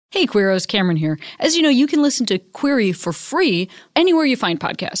Hey, Queeros, Cameron here. As you know, you can listen to Query for free anywhere you find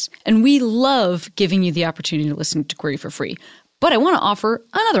podcasts. And we love giving you the opportunity to listen to Query for free. But I want to offer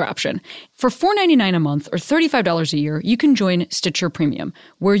another option. For $4.99 a month or $35 a year, you can join Stitcher Premium,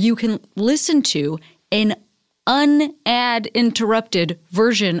 where you can listen to an unad-interrupted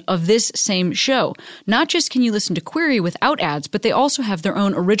version of this same show. Not just can you listen to Query without ads, but they also have their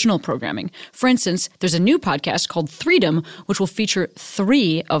own original programming. For instance, there's a new podcast called Threedom, which will feature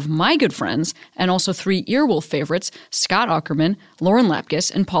 3 of my good friends and also 3 Earwolf favorites, Scott Aukerman, Lauren Lapkus,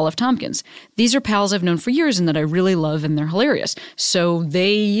 and Paul F. Tompkins. These are pals I've known for years and that I really love, and they're hilarious. So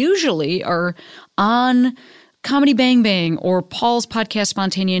they usually are on Comedy Bang Bang or Paul's podcast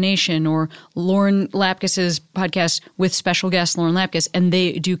Spontaneation or Lauren Lapkus's podcast with special guest Lauren Lapkus, and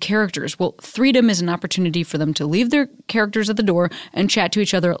they do characters. Well, Threedom is an opportunity for them to leave their characters at the door and chat to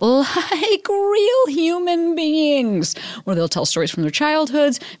each other like real human beings, where they'll tell stories from their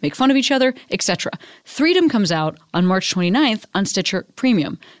childhoods, make fun of each other, etc. Threedom comes out on March 29th on Stitcher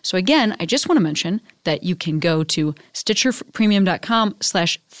Premium. So again, I just want to mention that you can go to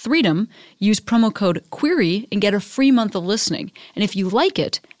stitcherpremium.com/Threedom, use promo code QUERY, and get a free month of listening. And if you like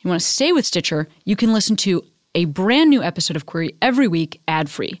it, you want to stay with Stitcher, you can listen to a brand new episode of Query every week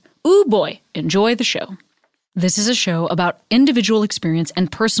ad-free. Ooh boy, enjoy the show. This is a show about individual experience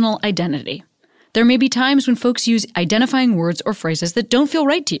and personal identity. There may be times when folks use identifying words or phrases that don't feel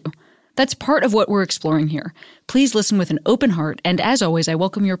right to you. That's part of what we're exploring here. Please listen with an open heart, and as always, I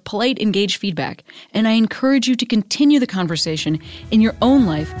welcome your polite, engaged feedback, and I encourage you to continue the conversation in your own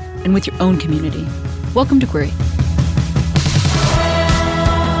life and with your own community. Welcome to Query.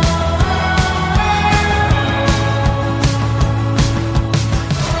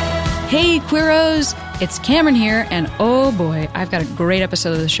 Hey, Queeros! It's Cameron here, and oh boy, I've got a great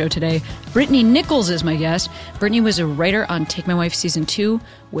episode of the show today. Brittani Nichols is my guest. Brittani was a writer on Take My Wife Season 2,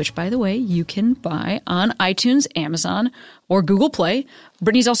 which, by the way, you can buy on iTunes, Amazon, or Google Play.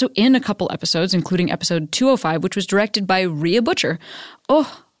 Brittani's also in a couple episodes, including episode 205, which was directed by Rhea Butcher.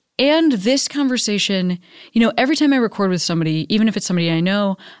 Oh, and this conversation, every time I record with somebody, even if it's somebody I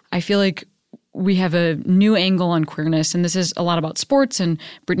know, I feel like we have a new angle on queerness, and this is a lot about sports and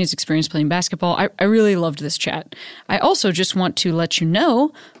Brittani's experience playing basketball. I really loved this chat. I also just want to let you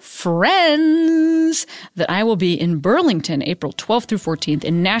know, friends, that I will be in Burlington April 12th through 14th,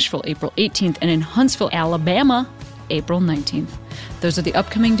 in Nashville April 18th, and in Huntsville, Alabama, April 19th. Those are the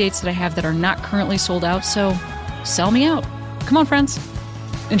upcoming dates that I have that are not currently sold out, so sell me out. Come on, friends.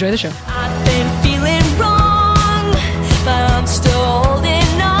 Enjoy the show. I've been feeling wrong, but I'm still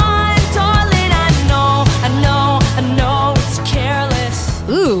holding on. I know it's careless.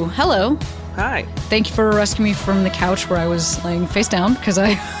 Ooh, hello. Hi. Thank you for rescuing me from the couch where I was laying face down because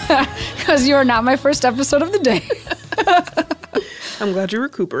you are not my first episode of the day. I'm glad you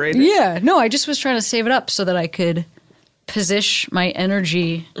recuperated. Yeah, no, I just was trying to save it up so that I could position my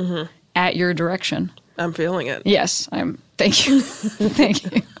energy at your direction. I'm feeling it. Yes, thank you. Thank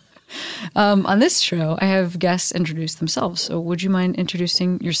you. On this show, I have guests introduce themselves. So would you mind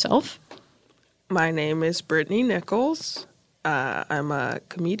introducing yourself? My name is Brittani Nichols. I'm a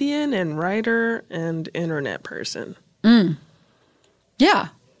comedian and writer and internet person. Yeah.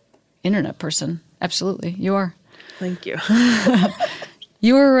 Internet person. Absolutely. You are. Thank you.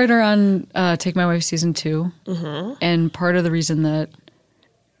 You were a writer on Take My Wife Season 2. Mm-hmm. And part of the reason that,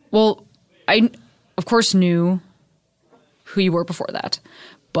 I, of course, knew who you were before that.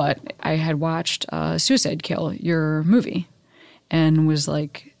 But I had watched Suicide Kill, your movie, and was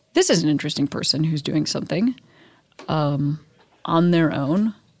like, this is an interesting person who's doing something on their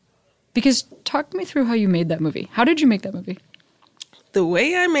own. Because talk me through how you made that movie. How did you make that movie? The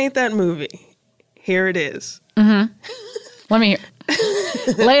way I made that movie, here it is. Mm-hmm. Let me hear.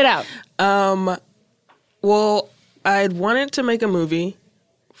 Lay it out. Well, I'd wanted to make a movie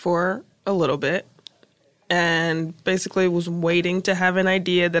for a little bit and basically was waiting to have an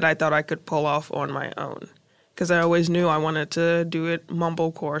idea that I thought I could pull off on my own. Because I always knew I wanted to do it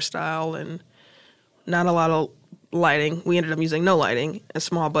mumblecore style and not a lot of lighting. We ended up using no lighting, a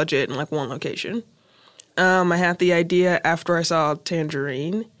small budget, and like one location. I had the idea after I saw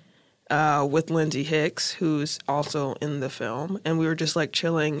Tangerine with Lindsay Hicks, who's also in the film. And we were just like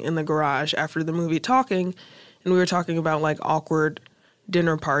chilling in the garage after the movie talking. And we were talking about like awkward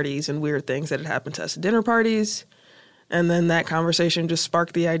dinner parties and weird things that had happened to us at dinner parties. And then that conversation just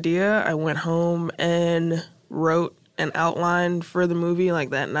sparked the idea. I went home and wrote an outline for the movie like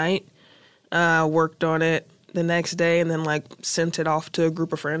that night, worked on it the next day, and then like sent it off to a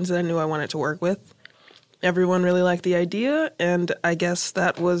group of friends that I knew I wanted to work with. Everyone really liked the idea, and I guess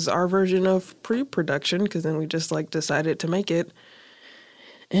that was our version of pre-production, because then we just like decided to make it.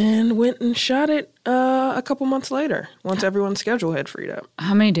 and went and shot it a couple months later once everyone's schedule had freed up.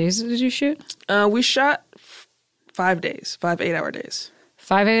 How many days did you shoot? We shot 5 days, 5 8-hour days.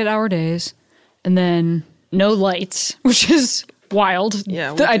 5 8-hour days, and then no lights, which is wild.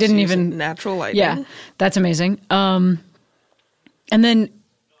 Yeah, I didn't even natural lighting. Yeah, that's amazing. And then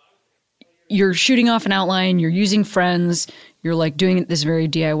you're shooting off an outline. You're using friends. You're like doing it this very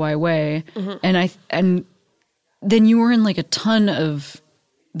DIY way, and then you were in like a ton of.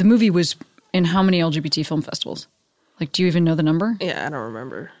 The movie was in how many LGBT film festivals? Like, do you even know the number? Yeah, I don't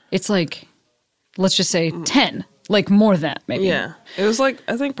remember. It's like, let's just say 10. Like more than that, maybe. Yeah. It was like,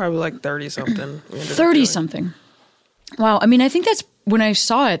 I think probably like 30-something. 30-something. Wow. I mean, I think that's, when I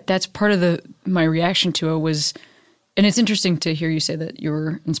saw it, that's part of my reaction to it was, and it's interesting to hear you say that you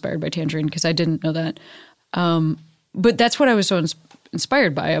were inspired by Tangerine, because I didn't know that. But that's what I was so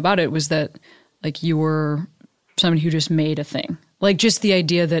inspired by about it, was that like you were somebody who just made a thing. Like just the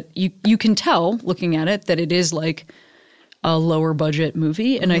idea that you can tell looking at it that it is like a lower budget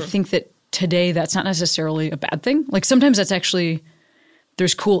movie. And I think that today that's not necessarily a bad thing. Like sometimes that's actually,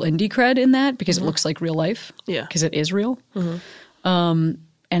 there's cool indie cred in that because it looks like real life. Yeah. Because it is real. And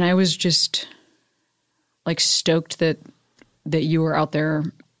I was just like stoked that you were out there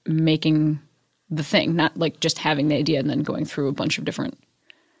making the thing, not like just having the idea and then going through a bunch of different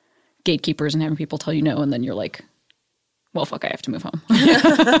gatekeepers and having people tell you no. And then you're like, well, fuck, I have to move home.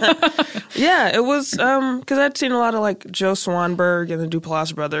 Yeah, it was because I'd seen a lot of like Joe Swanberg and the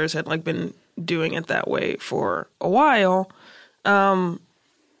Duplass brothers had like been doing it that way for a while. And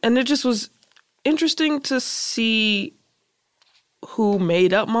it just was interesting to see who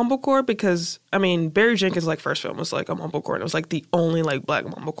made up mumblecore, because I mean, Barry Jenkins' like first film was like a mumblecore, and it was like the only like black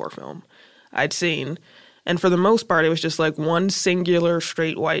mumblecore film I'd seen. And for the most part, it was just like one singular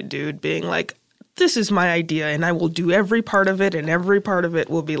straight white dude being like, this is my idea and I will do every part of it, and every part of it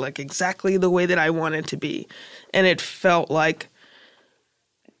will be like exactly the way that I want it to be. And it felt like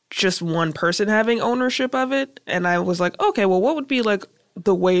just one person having ownership of it. And I was like, okay, well, what would be like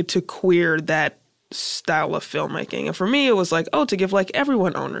the way to queer that style of filmmaking? And for me, it was like, oh, to give like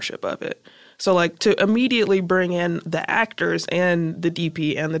everyone ownership of it. So like to immediately bring in the actors and the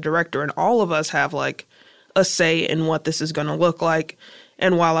DP and the director, and all of us have like a say in what this is going to look like.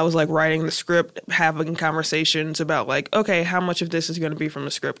 And while I was like writing the script, having conversations about like, okay, how much of this is going to be from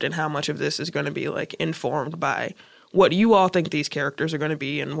the script and how much of this is going to be like informed by what you all think these characters are going to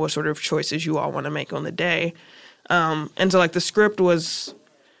be and what sort of choices you all want to make on the day. And so like the script was,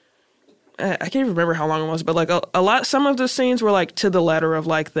 I can't even remember how long it was, but like a lot, some of the scenes were like to the letter of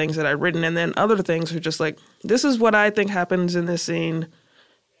like things that I'd written. And then other things were just like, this is what I think happens in this scene.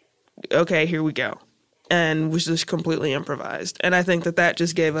 Okay, here we go. And was just completely improvised. And I think that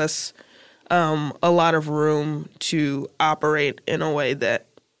just gave us a lot of room to operate in a way that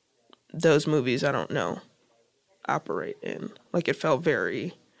those movies, I don't know, operate in. Like it felt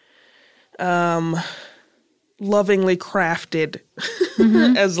very lovingly crafted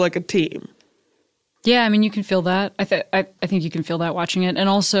as like a team. Yeah, I mean, you can feel that. I think you can feel that watching it. And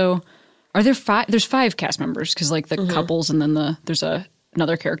also, there's 5 cast members, because like the couples and then there's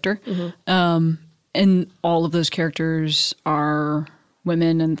another character. And all of those characters are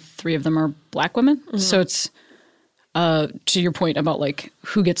women, and 3 of them are black women. So it's, to your point about like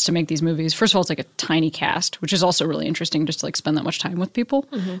who gets to make these movies. First of all, it's like a tiny cast, which is also really interesting, just to like spend that much time with people.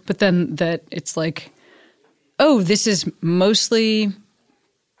 But then that it's like, oh, this is mostly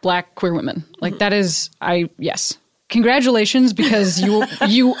black queer women. Like that is, yes. Congratulations, because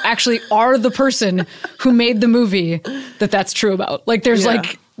you actually are the person who made the movie that's true about. Like there's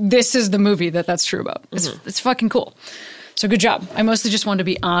like, this is the movie that's true about. It's fucking cool. So good job. I mostly just wanted to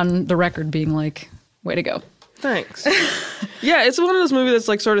be on the record being like, way to go. Thanks. Yeah, it's one of those movies that's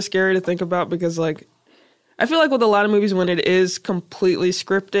like sort of scary to think about, because like I feel like with a lot of movies when it is completely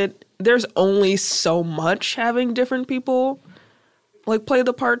scripted, there's only so much having different people like play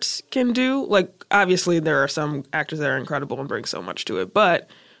the parts can do. Like obviously there are some actors that are incredible and bring so much to it, but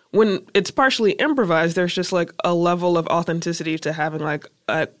when it's partially improvised, there's just like a level of authenticity to having like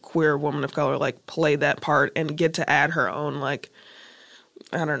a queer woman of color like play that part and get to add her own like,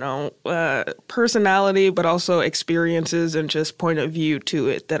 I don't know, personality, but also experiences and just point of view to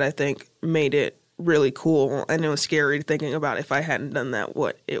it that I think made it really cool. And it was scary thinking about if I hadn't done that,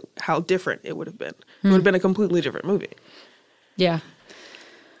 how different it would have been. It would have been a completely different movie. Yeah.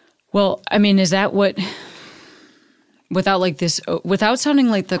 Well, I mean, is that what... Without sounding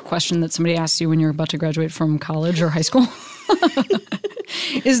like the question that somebody asks you when you're about to graduate from college or high school,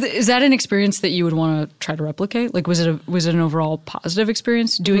 is that an experience that you would want to try to replicate? Like, was it an overall positive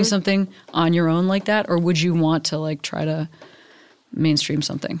experience doing something on your own like that, or would you want to like try to mainstream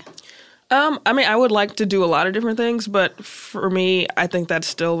something? I mean, I would like to do a lot of different things, but for me, I think that's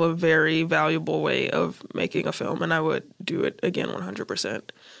still a very valuable way of making a film, and I would do it again 100%.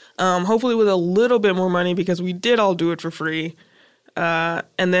 Hopefully with a little bit more money, because we did all do it for free. And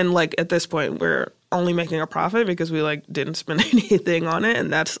then, like, at this point, we're only making a profit because we, like, didn't spend anything on it,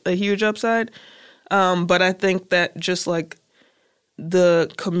 and that's a huge upside. But I think that just, like,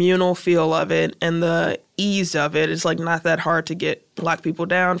 the communal feel of it and the ease of it is, like, not that hard to lock people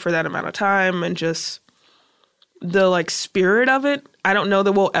down for that amount of time, and just the, like, spirit of it. I don't know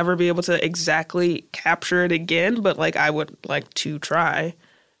that we'll ever be able to exactly capture it again, but, like, I would like to try.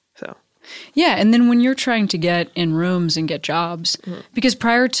 So yeah, and then when you're trying to get in rooms and get jobs, because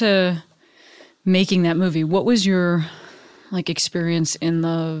prior to making that movie, what was your, like, experience in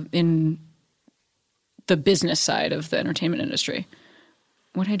the business side of the entertainment industry?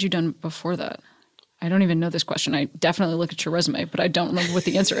 What had you done before that? I don't even know this question. I definitely look at your resume, but I don't remember what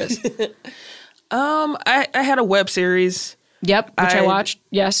the answer is. I had a web series. Yep, which I watched.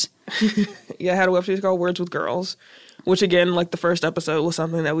 Yes. Yeah, I had a web series called Words with Girls, which, again, like, the first episode was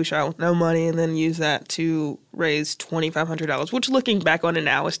something that we shot with no money, and then used that to raise $2,500, which, looking back on it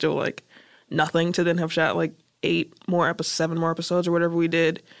now, is still, like, nothing to then have shot, like, 7 more episodes or whatever we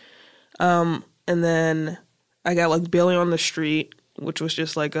did. And then I got, like, Billy on the Street, which was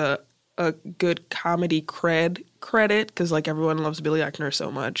just, like, a good comedy credit, because, like, everyone loves Billy Eichner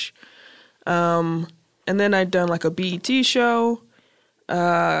so much. And then I'd done, like, a BET show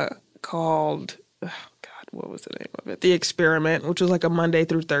called, what was the name of it? The Experiment, which was, like, a Monday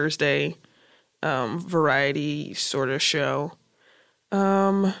through Thursday variety sort of show.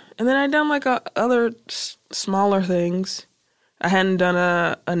 And then I'd done, like, other smaller things. I hadn't done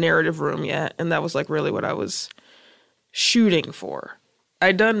a narrative room yet, and that was, like, really what I was shooting for.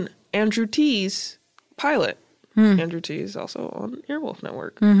 I'd done Andrew T's pilot. Andrew T is also on Earwolf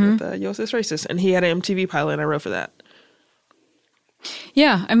Network with Yos is Racist, and he had an MTV pilot, and I wrote for that.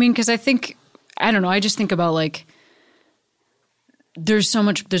 Yeah, I mean, because I don't know, I just think about, like, there's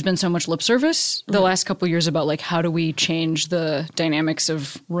been so much lip service the last couple of years about, like, how do we change the dynamics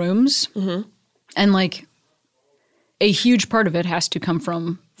of rooms? And, like, a huge part of it has to come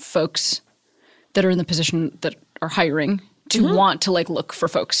from folks that are in the position that are hiring to want to, like, look for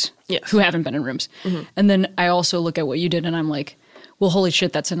folks who haven't been in rooms. And then I also look at what you did, and I'm like, well, holy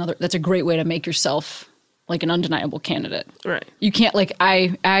shit, that's a great way to make yourself, like, an undeniable candidate. Right. You can't, like,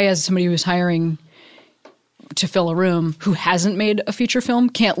 I as somebody who's hiring to fill a room who hasn't made a feature film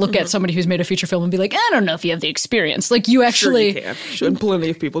can't look at somebody who's made a feature film and be like, I don't know if you have the experience. Like, you actually... Sure you can. And plenty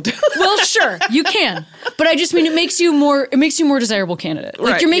of people do. Well, sure, you can. But I just mean it makes you more desirable candidate.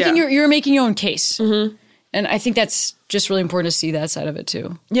 Like, right, you're making your own case. And I think that's just really important to see that side of it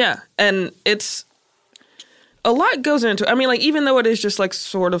too. Yeah, and it's... a lot goes into it. I mean, like, even though it is just, like,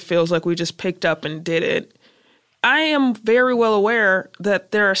 sort of feels like we just picked up and did it, I am very well aware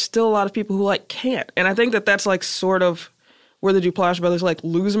that there are still a lot of people who, like, can't. And I think that that's, like, sort of where the Duplass brothers, like,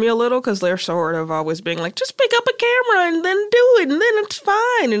 lose me a little, because they're sort of always being like, just pick up a camera and then do it, and then it's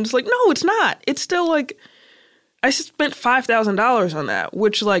fine. And it's like, no, it's not. It's still, like, I spent $5,000 on that,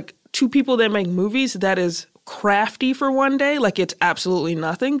 which, like, to people that make movies, that is crafty for one day. Like, it's absolutely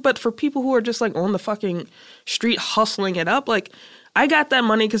nothing. But for people who are just, like, on the fucking street hustling it up, like, I got that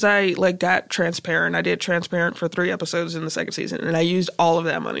money because I, like, got Transparent. I did Transparent for 3 episodes in the second season, and I used all of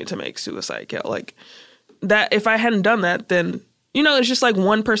that money to make Suicide Kill. Like, that, if I hadn't done that, then, you know, it's just, like,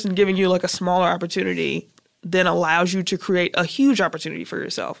 one person giving you, like, a smaller opportunity then allows you to create a huge opportunity for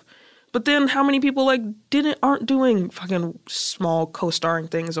yourself. But then how many people, like, aren't doing fucking small co-starring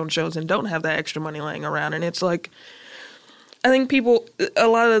things on shows and don't have that extra money laying around? And it's, like, I think a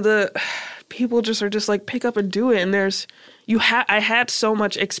lot of the people just are just, like, pick up and do it. And I had so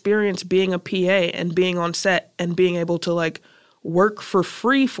much experience being a PA and being on set and being able to, like, work for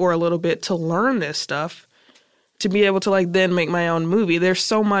free for a little bit to learn this stuff, to be able to, like, then make my own movie. There's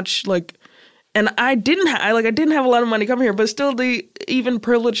so much, like, and I didn't have a lot of money coming here, but still the even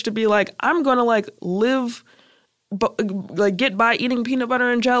privilege to be like, I'm going to, like, live, like, get by eating peanut butter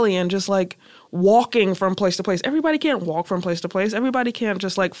and jelly and just, like, walking from place to place. Everybody can't walk from place to place. Everybody can't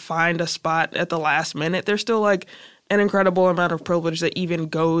just, like, find a spot at the last minute. There's still, like, an incredible amount of privilege that even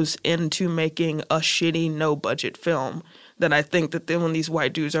goes into making a shitty, no-budget film that I think that then when these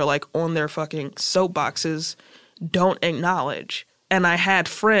white dudes are, like, on their fucking soapboxes, don't acknowledge. And I had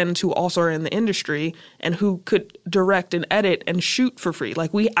friends who also are in the industry and who could direct and edit and shoot for free.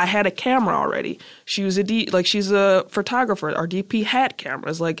 Like, I had a camera already. She's a photographer. Our DP had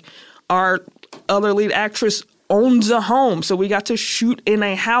cameras. Like, our other lead actress owns a home, so we got to shoot in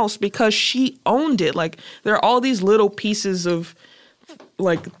a house because she owned it. Like, there are all these little pieces of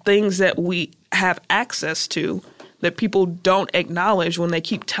like things that we have access to that people don't acknowledge when they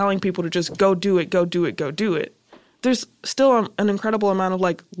keep telling people to just go do it, go do it, go do it. There's still an incredible amount of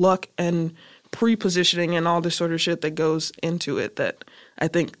like luck and pre-positioning and all this sort of shit that goes into it that I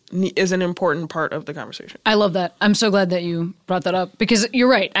think is an important part of the conversation. I love that. I'm so glad that you brought that up because you're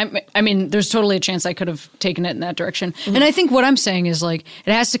right. I mean, there's totally a chance I could have taken it in that direction. Mm-hmm. And I think what I'm saying is like,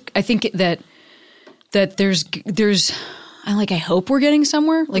 it has to, I think that there's, I hope we're getting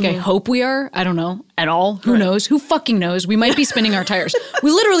somewhere. Like, I hope we are. I don't know at all. Who knows? Who fucking knows? We might be spinning our tires.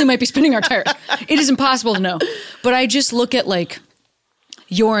 We literally might be spinning our tires. It is impossible to know. But I just look at like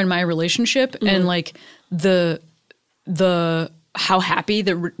your and my relationship and like the how happy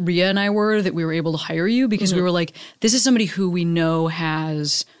that Rhea and I were that we were able to hire you because we were like, this is somebody who we know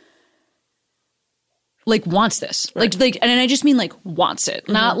has like wants this. Right. Like and I just mean like wants it.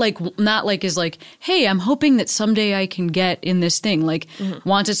 Not like is like, hey, I'm hoping that someday I can get in this thing. Like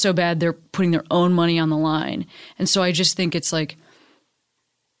wants it so bad they're putting their own money on the line. And so I just think it's like,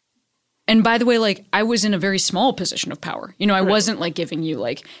 and by the way, like I was in a very small position of power. You know, I wasn't like giving you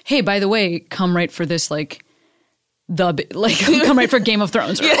like, hey, by the way, come right for this come right for Game of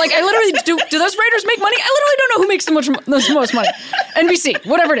Thrones. Or, like I literally do those writers make money? I literally don't know who makes the most money. NBC,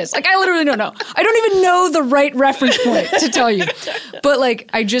 whatever it is. Like I literally don't know. I don't even know the right reference point to tell you. But like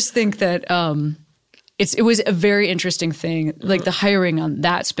I just think that it was a very interesting thing. Like the hiring on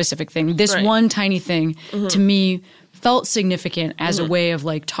that specific thing. This one tiny thing to me felt significant as a way of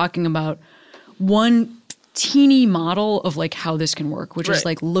like talking about one teeny model of like how this can work, which is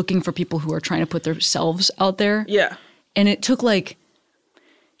like looking for people who are trying to put themselves out there. Yeah. And it took like,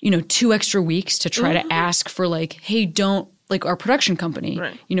 2 extra weeks to try to ask for like, hey, don't like our production company,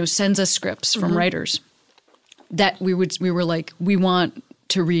 sends us scripts from writers that we were like, we want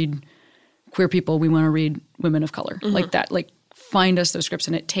to read queer people. We want to read women of color like that, like find us those scripts.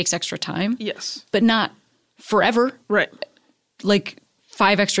 And it takes extra time. Yes. But not forever. Right. Like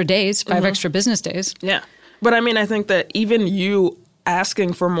 5 extra days, 5 extra business days. Yeah. But I mean, I think that even you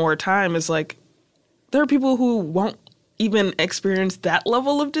asking for more time is like, there are people who won't even experience that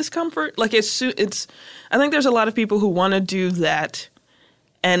level of discomfort. Like I think there's a lot of people who want to do that.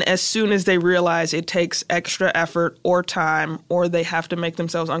 And as soon as they realize it takes extra effort or time, or they have to make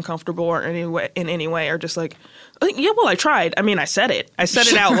themselves uncomfortable or in any way, are just like, yeah, well, I tried. I mean, I said it. I said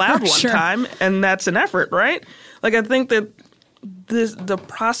it out loud one time, and that's an effort, right? Like, I think that the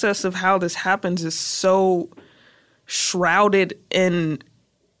process of how this happens is so shrouded in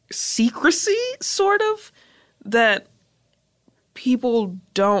secrecy, sort of, that people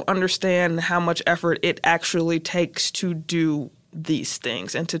don't understand how much effort it actually takes to do these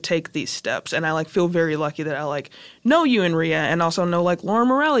things and to take these steps. And I like feel very lucky that I like know you and Rhea, and also know like Lauren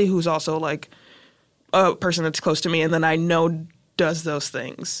Morelli, who's also like a person that's close to me and then I know does those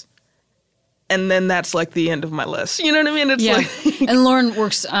things. And then that's like the end of my list. You know what I mean? It's like and Lauren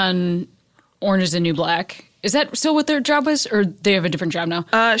works on Orange is the New Black. Is that still what their job was, or they have a different job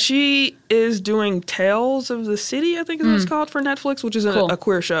now? She is doing Tales of the City, I think is what it's called, for Netflix, which is a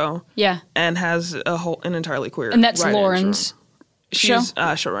queer show. Yeah. And has an entirely queer And that's Lauren's show? She's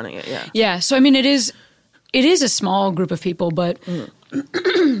showrunning it, yeah. Yeah, so I mean, it is a small group of people, but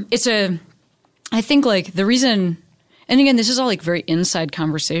I think like the reason, and again, this is all like very inside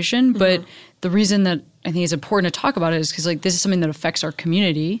conversation, but the reason that I think it's important to talk about it is because like this is something that affects our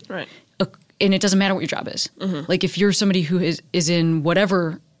community. Right. And it doesn't matter what your job is. Like if you're somebody who is in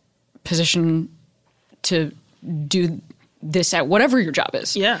whatever position to do this at whatever your job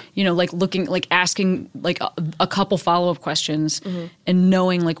is. Yeah. Like looking, like asking like a couple follow-up questions and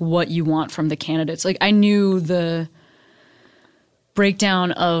knowing like what you want from the candidates. Like I knew the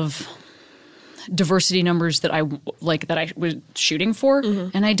breakdown of diversity numbers that I was shooting for.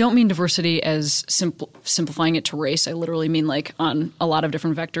 And I don't mean diversity as simplifying it to race. I literally mean like on a lot of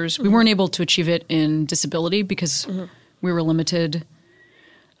different vectors. We weren't able to achieve it in disability because we were limited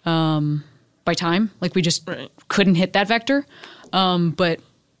by time. Like we just couldn't hit that vector. But,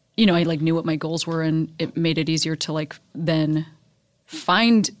 I like knew what my goals were, and it made it easier to like then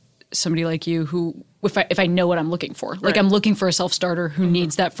find somebody like you who if I know what I'm looking for. Like I'm looking for a self-starter who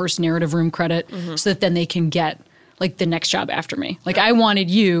needs that first narrative room credit so that then they can get like the next job after me. Like I wanted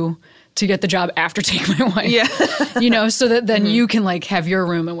you to get the job after Take My Wife. Yeah. So that then you can like have your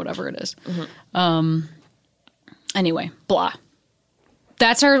room and whatever it is. Anyway, blah.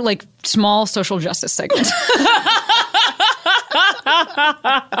 That's our like small social justice segment.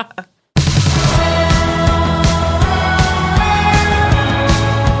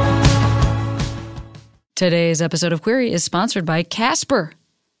 Today's episode of Query is sponsored by Casper.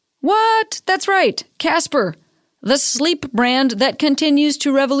 What? That's right, Casper. the sleep brand that continues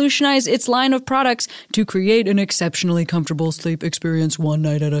to revolutionize its line of products to create an exceptionally comfortable sleep experience one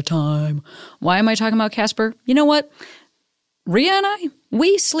night at a time. Why am I talking about Casper? You know what? Rhea and I,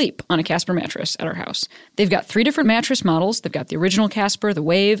 we sleep on a Casper mattress at our house. They've got 3 different mattress models. They've got the original Casper, the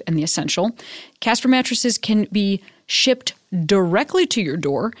Wave, and the Essential. Casper mattresses can be shipped directly to your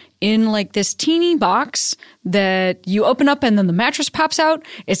door in like this teeny box that you open up and then the mattress pops out.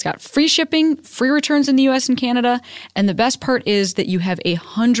 It's got free shipping, free returns in the US and Canada. And the best part is that you have a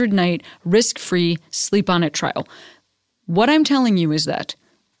 100-night risk-free sleep on it trial. What I'm telling you is that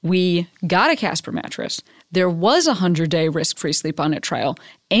we got a Casper mattress. There was a 100-day risk-free sleep on it trial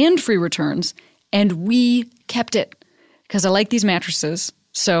and free returns, and we kept it because I like these mattresses.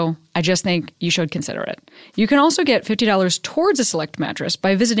 So I just think you should consider it. You can also get $50 towards a select mattress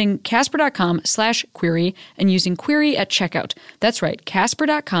by visiting casper.com/query and using query at checkout. That's right,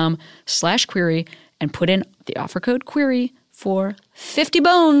 casper.com/query and put in the offer code query for 50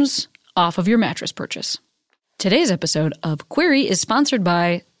 bones off of your mattress purchase. Today's episode of Query is sponsored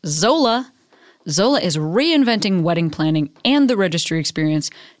by Zola. Zola is reinventing wedding planning and the registry experience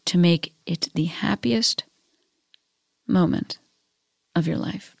to make it the happiest moment of your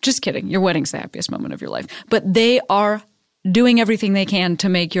life. Just kidding. Your wedding's the happiest moment of your life. But they are doing everything they can to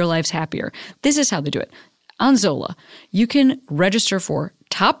make your lives happier. This is how they do it. On Zola, you can register for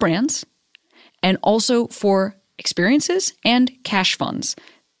top brands and also for experiences and cash funds.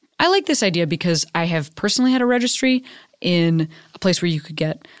 I like this idea because I have personally had a registry in a place where you could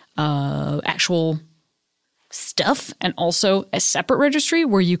get actual stuff and also a separate registry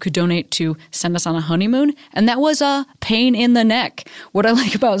where you could donate to send us on a honeymoon. And that was a pain in the neck. What I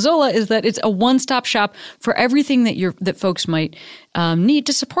like about Zola is that it's a one-stop shop for everything that folks might need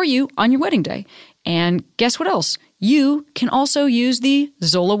to support you on your wedding day. And guess what else? You can also use the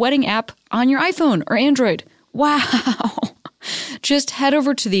Zola wedding app on your iPhone or Android. Wow. Just head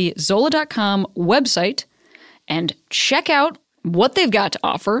over to the Zola.com website and check out what they've got to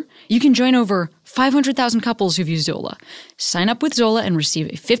offer. You can join over 500,000 couples who've used Zola. Sign up with Zola and receive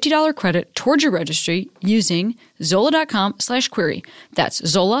a $50 credit towards your registry using Zola.com/query. That's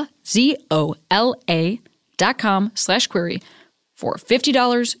Zola, ZOLA.com/query for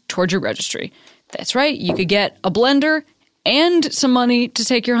 $50 towards your registry. That's right. You could get a blender and some money to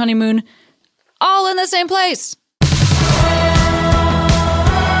take your honeymoon all in the same place.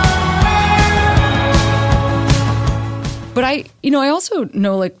 But I also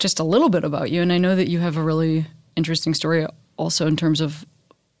know like just a little bit about you, and I know that you have a really interesting story also in terms of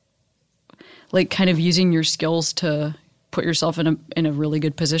like kind of using your skills to put yourself in a really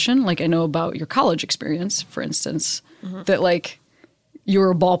good position. Like I know about your college experience, for instance, that like you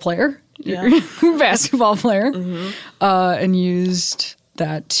were a ball player, basketball player, and used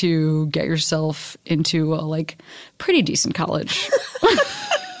that to get yourself into a like pretty decent college.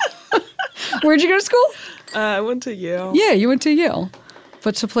 Where'd you go to school? I went to Yale. Yeah, you went to Yale,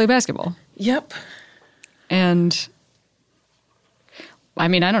 but to play basketball. Yep. And, I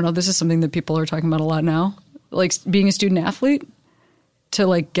mean, I don't know. This is something that people are talking about a lot now. Like, being a student athlete, to,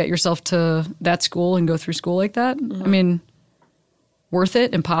 like, get yourself to that school and go through school like that. I mean, worth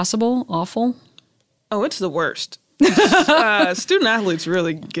it? Impossible? Awful? Oh, it's the worst. Student athletes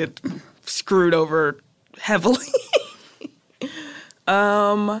really get screwed over heavily.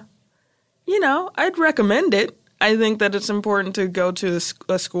 I'd recommend it. I think that it's important to go to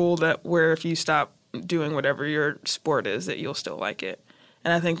a school where if you stop doing whatever your sport is, that you'll still like it.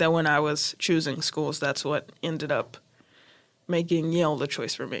 And I think that when I was choosing schools, that's what ended up making Yale the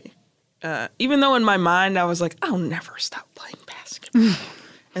choice for me. Even though in my mind I was like, I'll never stop playing basketball.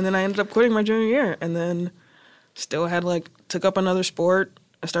 And then I ended up quitting my junior year and then still took up another sport.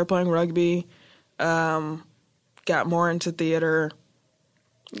 I started playing rugby, got more into theater,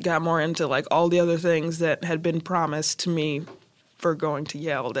 got more into like all the other things that had been promised to me for going to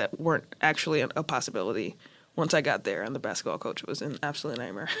Yale that weren't actually a possibility once I got there. And the basketball coach was an absolute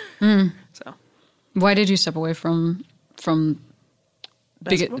nightmare. So, why did you step away from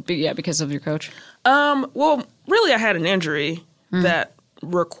because of your coach? Well, really, I had an injury that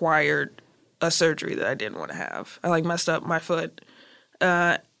required a surgery that I didn't want to have. I like messed up my foot,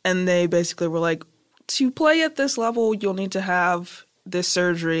 and they basically were like, to play at this level, you'll need to have this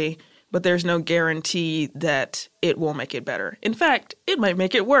surgery, but there's no guarantee that it will make it better. In fact, it might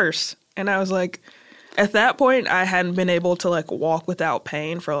make it worse. And I was like, at that point, I hadn't been able to like walk without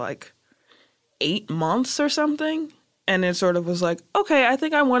pain for like 8 months or something. And it sort of was like, okay, I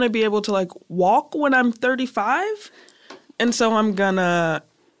think I want to be able to like walk when I'm 35. And so I'm gonna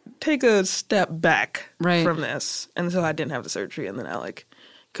take a step back from this. And so I didn't have the surgery, and then I like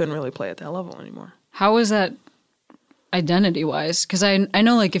couldn't really play at that level anymore. How was that identity-wise? Because I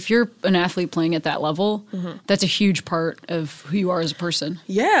know, like, if you're an athlete playing at that level, that's a huge part of who you are as a person.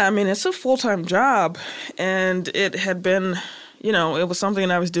 Yeah, I mean, it's a full-time job, and it had been, you know, it was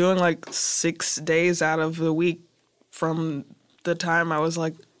something I was doing like 6 days out of the week from the time I was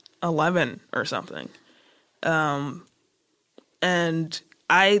like 11 or something. And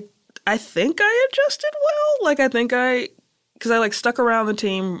I think I adjusted well. Like, I think because I like stuck around the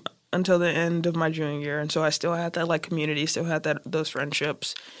team until the end of my junior year, and so I still had that like community, still had those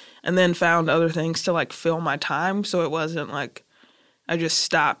friendships, and then found other things to like fill my time. So it wasn't like I just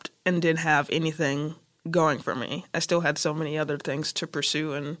stopped and didn't have anything going for me. I still had so many other things to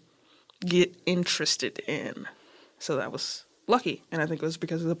pursue and get interested in. So that was lucky, and I think it was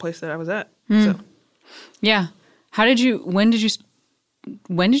because of the place that I was at. So yeah, when did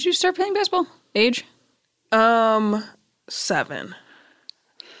you start playing basketball? Age? 7.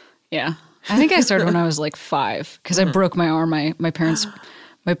 Yeah. I think I started when I was like 5 because I broke my arm. My parents,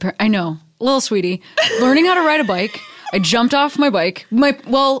 I know, little sweetie, learning how to ride a bike. I jumped off my bike. I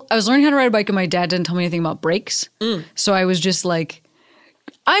was learning how to ride a bike and my dad didn't tell me anything about brakes. So I was just like,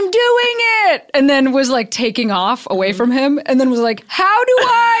 I'm doing it. And then was like taking off away from him and then was like, how do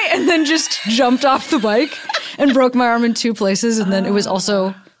I? And then just jumped off the bike and broke my arm in 2 places. And then it was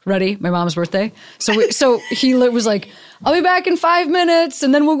also my mom's birthday. So he was like, I'll be back in 5 minutes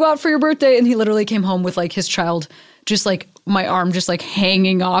and then we'll go out for your birthday. And he literally came home with like his child, just like my arm just like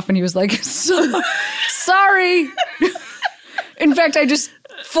hanging off. And he was like, sorry. In fact, I just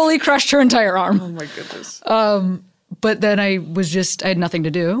fully crushed her entire arm. Oh my goodness. But then I had nothing to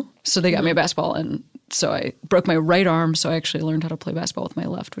do. So they got me a basketball. And so I broke my right arm. So I actually learned how to play basketball with my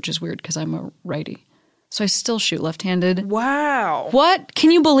left, which is weird because I'm a righty. So I still shoot left-handed. Wow. What?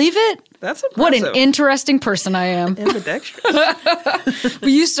 Can you believe it? That's impressive. What an interesting person I am. Ambidextrous. But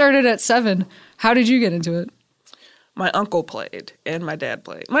you started at 7. How did you get into it? My uncle played and my dad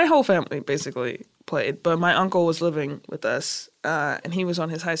played. My whole family basically played, but my uncle was living with us, and he was on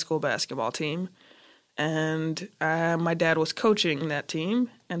his high school basketball team. And my dad was coaching that team,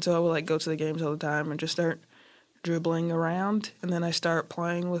 and so I would like go to the games all the time and just start dribbling around, and then I start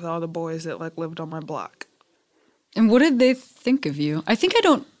playing with all the boys that like lived on my block. And what did they think of you? I think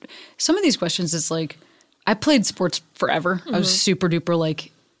some of these questions, it's like, I played sports forever. I was super duper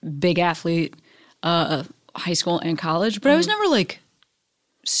like big athlete, high school and college, but I was never like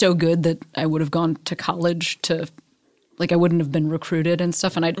so good that I would have gone to college to, like I wouldn't have been recruited and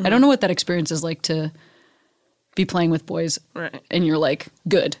stuff. And I don't know what that experience is like to be playing with boys and you're like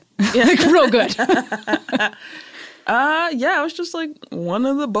good, like real good. Yeah, I was just like one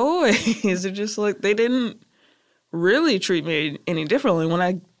of the boys. It just like they didn't really treat me any differently. When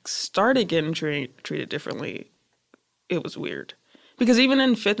I started getting treated differently, it was weird. Because even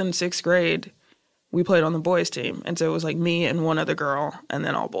in 5th and 6th grade, we played on the boys' team. And so it was like me and one other girl and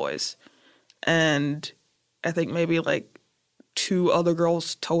then all boys. And I think maybe like 2 other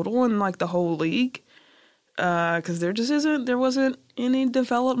girls total in like the whole league. Because there wasn't any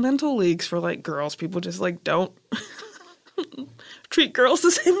developmental leagues for like girls. People just like don't treat girls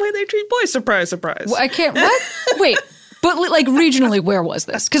the same way they treat boys. Surprise, surprise. Well, I can't. What? Wait, but like regionally, where was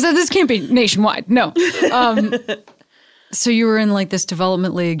this? Because this can't be nationwide. No. So you were in like this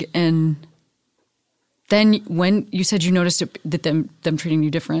development league, and then when you said you noticed that them treating you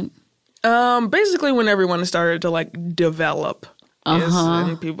different. Basically, when everyone started to like develop.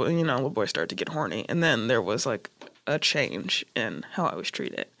 And people, the boys started to get horny. And then there was, like, a change in how I was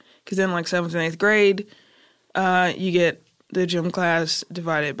treated. Because then, like, 7th and 8th grade, you get the gym class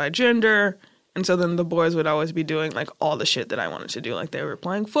divided by gender. And so then the boys would always be doing, like, all the shit that I wanted to do. Like, they were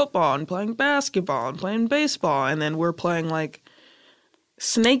playing football and playing basketball and playing baseball. And then we're playing, like,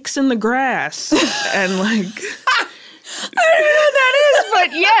 snakes in the grass. And, like... I don't know what that is,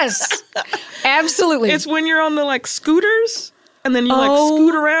 but yes. Absolutely. It's when you're on the, like, scooters... And then you, like,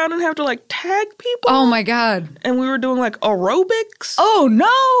 scoot around and have to, like, tag people. Oh, my God. And we were doing, like, aerobics. Oh,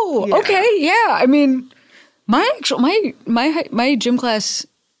 no. Yeah. Okay, yeah. I mean, my gym class,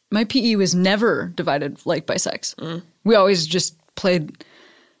 my PE was never divided, like, by sex. We always just played,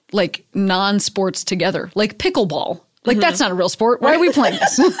 like, non-sports together. Like pickleball. Like, that's not a real sport. Why are we playing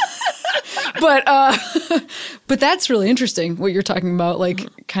this? But that's really interesting, what you're talking about,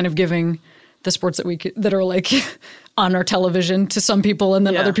 like, kind of giving the sports that are, like... on our television to some people, and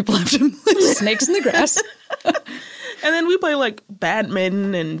then other people have to snakes in the grass. And then we play like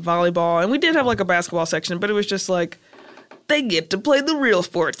badminton and volleyball, and we did have like a basketball section, but it was just like they get to play the real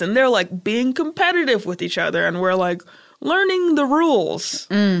sports, and they're like being competitive with each other, and we're like learning the rules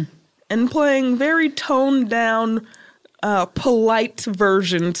and playing very toned down, polite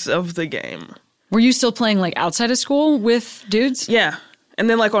versions of the game. Were you still playing like outside of school with dudes? Yeah. And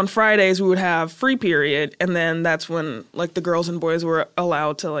then like on Fridays we would have free period, and then that's when like the girls and boys were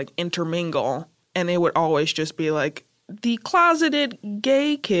allowed to like intermingle, and it would always just be like the closeted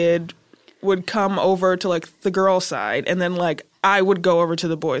gay kid would come over to like the girl side, and then like I would go over to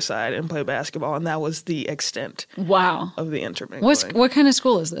the boy side and play basketball, and that was the extent of the intermingling. What kind of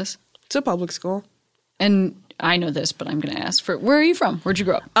school is this? It's a public school. And I know this, but I'm going to ask for, where are you from? Where'd you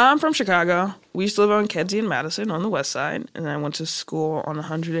grow up? I'm from Chicago. We used to live on Kedzie and Madison on the west side, and I went to school on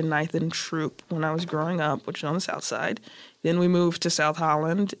 109th and Troop when I was growing up, which is on the south side. Then we moved to South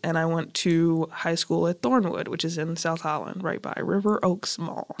Holland, and I went to high school at Thornwood, which is in South Holland, right by River Oaks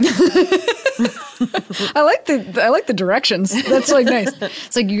Mall. I like the directions. That's like nice.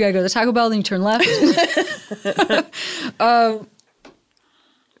 It's like you gotta go to the Taco Bell, then you turn left.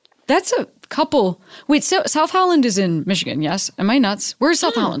 That's a couple. Wait, so South Holland is in Michigan, yes? Am I nuts? Where's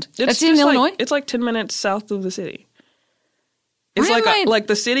South Holland? That's in Illinois? It's like 10 minutes south of the city. It's like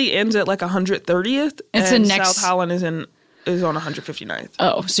the city ends at like 130th, and South Holland is on 159th.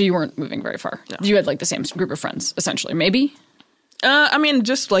 Oh, so you weren't moving very far. No. You had like the same group of friends, essentially, maybe? I mean,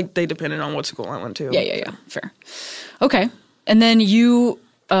 just like they depended on what school I went to. Yeah. Fair. Okay. And then you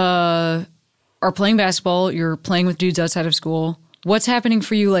are playing basketball. You're playing with dudes outside of school. What's happening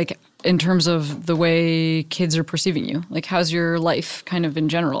for you, like, in terms of the way kids are perceiving you? Like, how's your life kind of in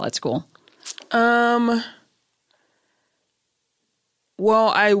general at school? Well,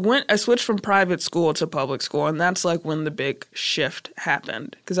 I switched from private school to public school, and that's like when the big shift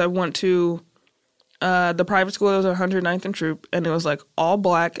happened. Because I went to the private school that was 109th and Troop, and it was like all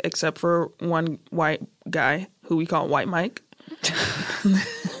black except for one white guy who we call White Mike.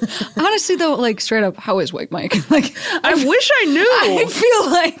 Honestly, though, like, straight up, how is White Mike? Like, I wish I knew.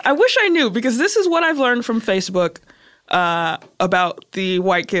 I wish I knew, because this is what I've learned from Facebook about the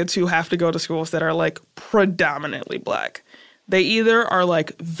white kids who have to go to schools that are like predominantly black. They either are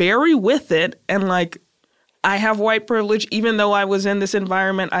like very with it and like, I have white privilege, even though I was in this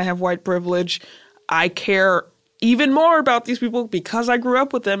environment, I have white privilege. I care even more about these people because I grew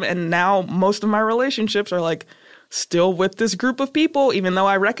up with them. And now most of my relationships are like still with this group of people, even though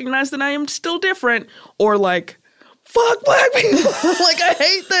I recognize that I am still different, or like, fuck black people. Like, I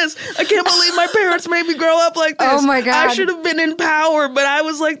hate this. I can't believe my parents made me grow up like this. Oh my God. I should have been in power, but I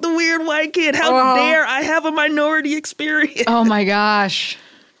was like the weird white kid. How dare I have a minority experience? Oh my gosh.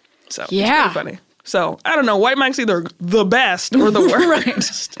 So, yeah. It's pretty funny. So, I don't know. White Mike's either the best or the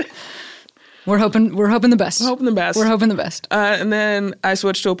worst. Right. We're hoping the best. We're hoping the best. And then I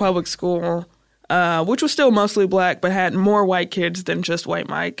switched to a public school, which was still mostly black, but had more white kids than just White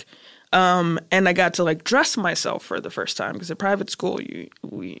Mike. And I got to like dress myself for the first time, because at private school,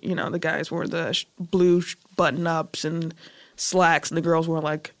 the guys wore the blue button ups and slacks, and the girls wore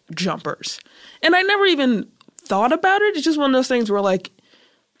like jumpers. And I never even thought about it. It's just one of those things where like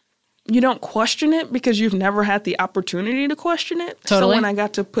you don't question it because you've never had the opportunity to question it. Totally. So when I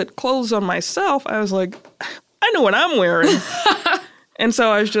got to put clothes on myself, I was like, I know what I'm wearing. And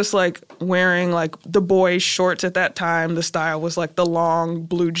so I was just like wearing like the boys' shorts at that time. The style was like the long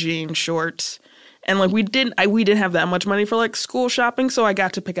blue jean shorts. And like we didn't have that much money for like school shopping, so I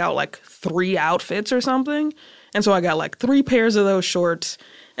got to pick out like 3 outfits or something. And so I got like 3 pairs of those shorts,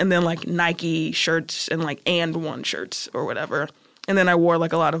 and then like Nike shirts and like And1 shirts or whatever. And then I wore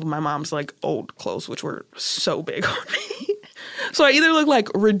like a lot of my mom's like old clothes, which were so big on me. So I either look like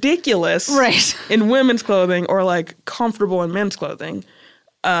ridiculous in women's clothing or like comfortable in men's clothing,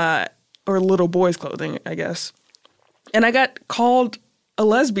 or little boys' clothing, I guess. And I got called a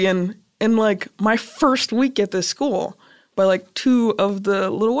lesbian in like my first week at this school by like 2 of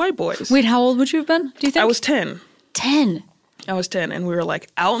the little white boys. Wait, how old would you have been, do you think? I was 10. 10? I was 10, and we were like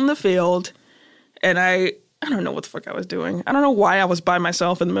out in the field, and I don't know what the fuck I was doing. I don't know why I was by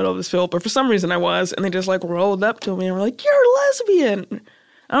myself in the middle of this field, but for some reason I was, and they just like rolled up to me and were like, "You're a lesbian."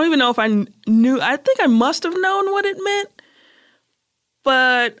 I don't even know if I knew. I think I must have known what it meant,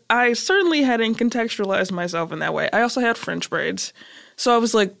 but I certainly hadn't contextualized myself in that way. I also had French braids. So I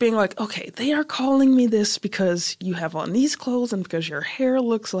was like being like, okay, they are calling me this because you have on these clothes and because your hair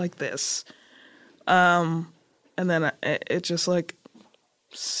looks like this. And then it just like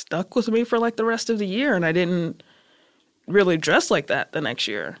stuck with me for like the rest of the year, and I didn't really dress like that the next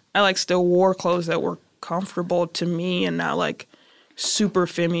year. I like still wore clothes that were comfortable to me and not like super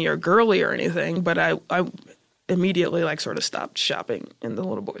femmy or girly or anything, but I immediately like sort of stopped shopping in the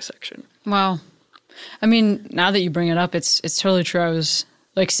little boy section. Wow. I mean, now that you bring it up, it's totally true. I was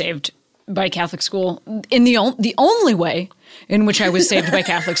like saved by Catholic school. In the only way in which I was saved by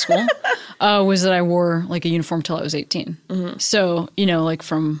Catholic school was that I wore like a uniform till I was 18. Mm-hmm. So, like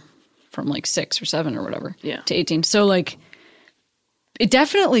from from like 6 or 7 or whatever Yeah. to 18. So like it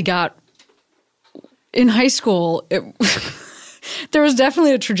definitely got in high school. There was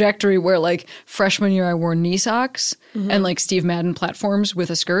definitely a trajectory where like freshman year I wore knee socks and like Steve Madden platforms with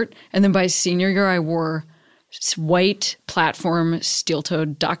a skirt. And then by senior year I wore white platform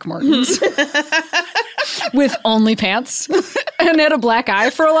steel-toed Doc Martens with only pants and had a black eye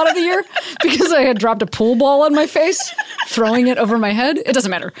for a lot of the year because I had dropped a pool ball on my face, throwing it over my head. It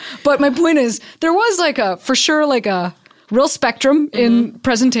doesn't matter. But my point is there was like for sure like a real spectrum in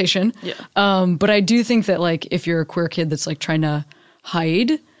presentation. Yeah. But I do think that like if you're a queer kid that's like trying to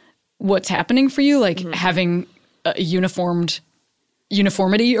hide what's happening for you, like having a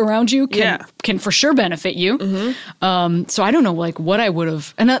uniformity around you can for sure benefit you. So I don't know like what I would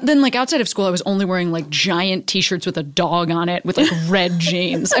have. And then like outside of school, I was only wearing like giant T-shirts with a dog on it with like red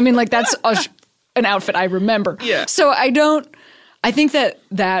jeans. I mean, like that's an outfit I remember. Yeah. So I think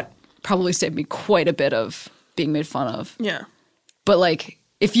that probably saved me quite a bit of being made fun of. Yeah. But like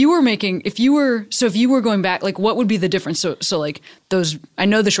if you were going back, like what would be the difference? So like those, I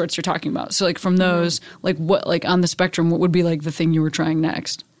know the shorts you're talking about. So like from those, like what, like on the spectrum, what would be like the thing you were trying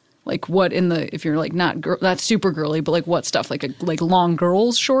next? Like what if you're like not super girly, but like what stuff? Like long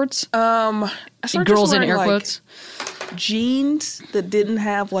girls shorts? I started Girls just in wearing, air like, quotes. jeans that didn't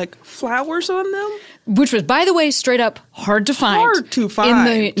have like flowers on them. Which was, by the way, straight up hard to find. Hard to find.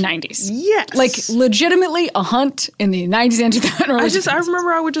 In the 90s. Yes. Like legitimately a hunt in the 90s and 2000s. I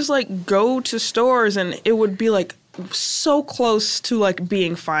remember I would just like go to stores and it would be like so close to like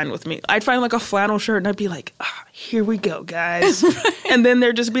being fine with me. I'd find like a flannel shirt and I'd be like, here we go, guys. And then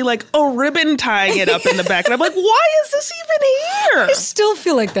there'd just be like a ribbon tying it up in the back. And I'm like, why is this even here? I still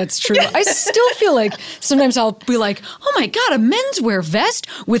feel like that's true. I still feel like sometimes I'll be like, oh my God, a menswear vest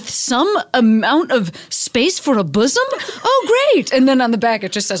with some amount of space for a bosom? Oh, great. And then on the back,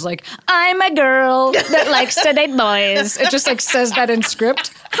 it just says like, I'm a girl that likes to date boys. It just like says that in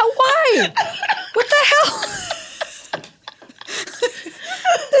script. Why? What the hell?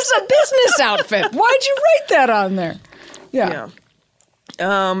 This is a business outfit. Why'd you write that on there? Yeah.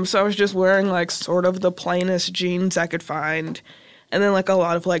 So I was just wearing like sort of the plainest jeans I could find. And then like a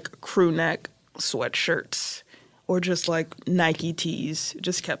lot of like crew neck sweatshirts or just like Nike tees.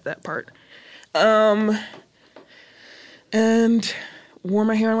 Just kept that part. And wore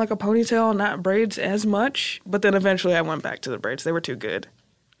my hair in like a ponytail, not braids as much. But then eventually I went back to the braids. They were too good.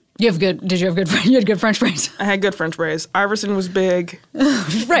 You had good French braids? I had good French braids. Iverson was big.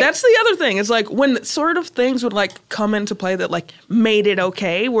 Right. That's the other thing. It's like when sort of things would like come into play that like made it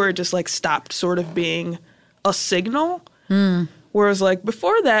okay, where it just like stopped sort of being a signal. Whereas like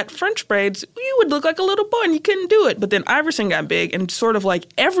before that, French braids, you would look like a little boy and you couldn't do it. But then Iverson got big and sort of like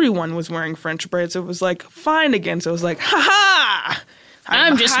everyone was wearing French braids. It was like fine again. So it was like, ha-ha!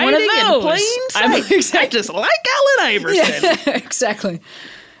 I'm just one of hiding in those. plain sight. I just like Allen Iverson. Yeah, exactly.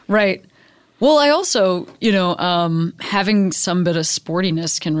 Right. Well, I also, having some bit of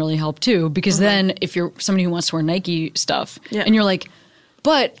sportiness can really help too, because then if you're somebody who wants to wear Nike stuff and you're like,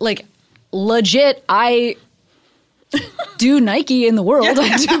 but like legit, I do Nike in the world.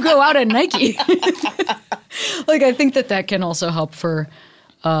 I do go out in Nike. Like, I think that can also help for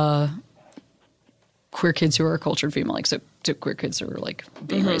queer kids who are cultured female, like so queer kids who are like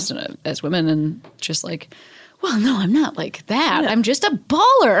being raised as women and just like, well, no, I'm not like that. I'm just a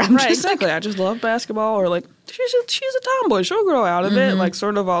baller. Exactly. I just love basketball, or like she's a tomboy. She'll grow out of it. Like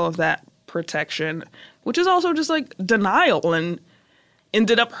sort of all of that protection, which is also just like denial, and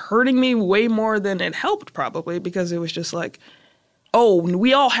ended up hurting me way more than it helped, probably, because it was just like, oh,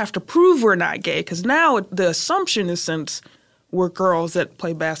 we all have to prove we're not gay, because now the assumption is since we're girls that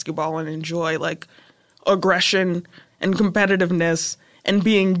play basketball and enjoy like aggression and competitiveness and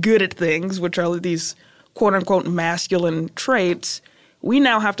being good at things, which are these quote-unquote masculine traits, we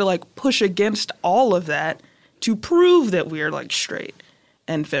now have to like push against all of that to prove that we're like straight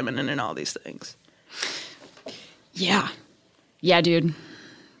and feminine and all these things. Yeah, dude.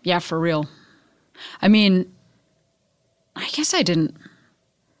 Yeah, for real. I mean, I guess I didn't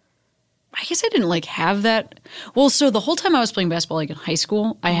like have that. Well, so the whole time I was playing basketball, like in high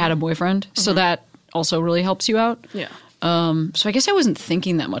school, I had a boyfriend, so that also really helps you out. Yeah. So I guess I wasn't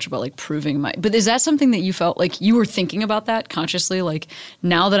thinking that much about like proving but is that something that you felt like you were thinking about that consciously? Like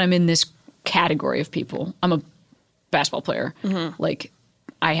now that I'm in this category of people, I'm a basketball player. Like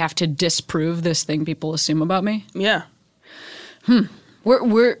I have to disprove this thing people assume about me. Yeah.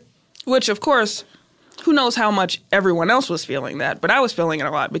 Which of course, who knows how much everyone else was feeling that, but I was feeling it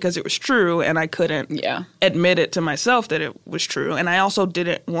a lot because it was true and I couldn't admit it to myself that it was true. And I also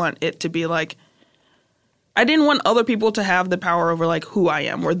didn't want it to be like, I didn't want other people to have the power over, like, who I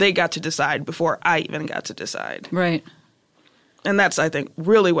am, where they got to decide before I even got to decide. Right. And that's, I think,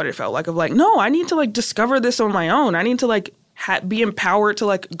 really what it felt like, of like, no, I need to, like, discover this on my own. I need to, like, be empowered to,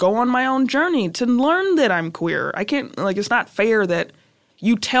 like, go on my own journey, to learn that I'm queer. I can't, like, it's not fair that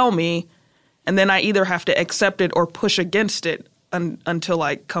you tell me and then I either have to accept it or push against it until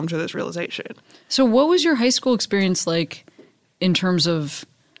I come to this realization. So what was your high school experience like in terms of,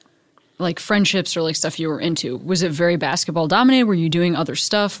 like, friendships or, like, stuff you were into? Was it very basketball dominated? Were you doing other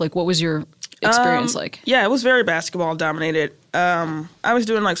stuff? Like, what was your experience like? Yeah, it was very basketball dominated. I was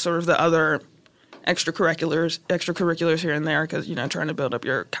doing, like, sort of the other extracurriculars here and there because, you know, trying to build up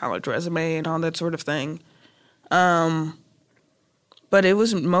your college resume and all that sort of thing. But it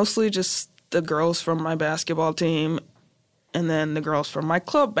was mostly just the girls from my basketball team and then the girls from my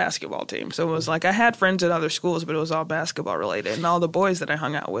club basketball team. So it was like I had friends at other schools, but it was all basketball related. And all the boys that I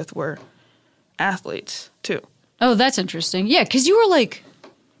hung out with were athletes, too. Oh, that's interesting. Yeah, because you were, like,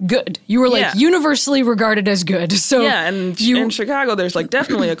 good. You were, like, universally regarded as good. So yeah, and in Chicago, there's, like,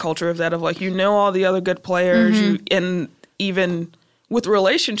 definitely a culture of that, of, like, you know all the other good players. And even with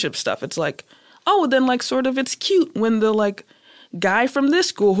relationship stuff, it's like, oh, then, like, sort of it's cute when the, like, guy from this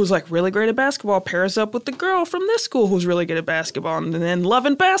school who's, like, really great at basketball pairs up with the girl from this school who's really good at basketball, and then Love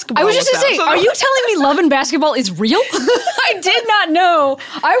and Basketball. I was just going to say, are you telling me Love and Basketball is real? I did not know.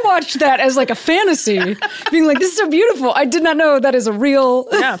 I watched that as, like, a fantasy, being like, this is so beautiful. I did not know that is a real...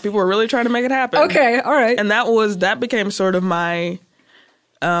 Yeah, people were really trying to make it happen. Okay, all right. And that became sort of my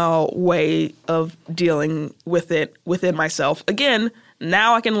way of dealing with it within myself. Again,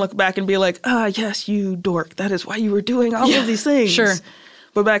 now I can look back and be like, yes, you dork. That is why you were doing all of these things. Sure.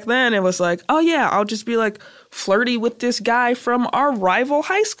 But back then it was like, oh, yeah, I'll just be like flirty with this guy from our rival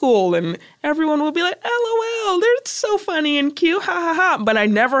high school. And everyone will be like, LOL, they're so funny and cute. Ha, ha, ha. But I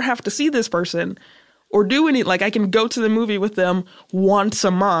never have to see this person or do any, like, I can go to the movie with them once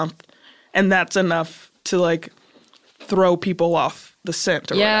a month. And that's enough to, like, throw people off the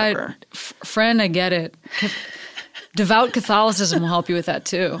scent or whatever. Friend, I get it. Devout Catholicism will help you with that,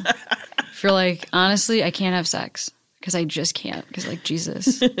 too. If you're like, honestly, I can't have sex because I just can't. Because, like,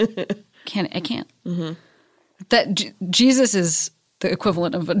 Jesus, I can't. Mm-hmm. That Jesus is the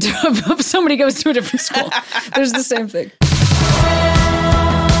equivalent of somebody goes to a different school. There's the same thing.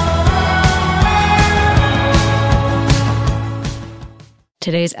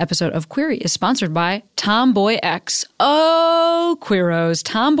 Today's episode of Query is sponsored by Tomboy X. Oh, Queeros.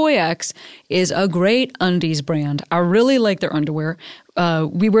 Tomboy X is a great undies brand. I really like their underwear.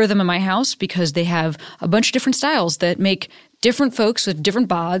 We wear them in my house because they have a bunch of different styles that make different folks with different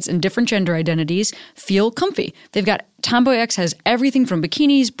bods and different gender identities feel comfy. They've got Tomboy X has everything from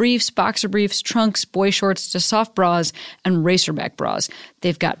bikinis, briefs, boxer briefs, trunks, boy shorts to soft bras and racerback bras.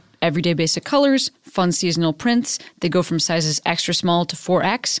 They've got everyday basic colors, fun seasonal prints. They go from sizes extra small to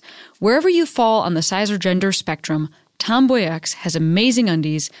 4X. Wherever you fall on the size or gender spectrum, Tomboy X has amazing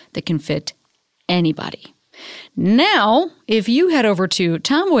undies that can fit anybody. Now, if you head over to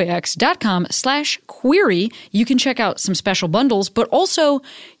tomboyx.com/query, you can check out some special bundles, but also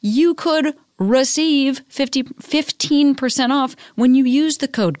you could receive 15% off when you use the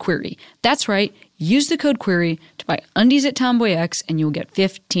code query. That's right. Use the code query to buy undies at Tomboy X and you'll get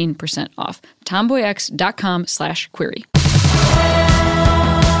 15% off. tomboyx.com/query.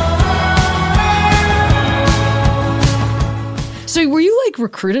 So were you, like,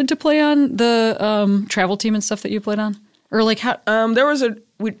 recruited to play on the travel team and stuff that you played on? Or, like, how?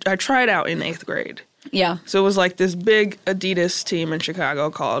 I tried out in 8th grade. Yeah. So it was like this big Adidas team in Chicago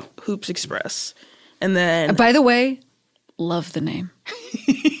called Hoops Express. And then... By the way, love the name.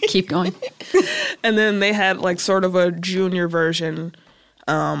 Keep going. And then they had, like, sort of a junior version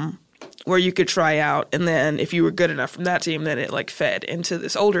where you could try out. And then if you were good enough from that team, then it, like, fed into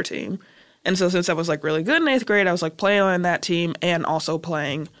this older team. And so since I was, like, really good in 8th grade, I was, like, playing on that team and also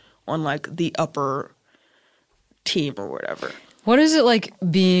playing on, like, the upper team or whatever. What is it like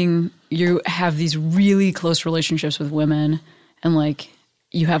being, you have these really close relationships with women and, like,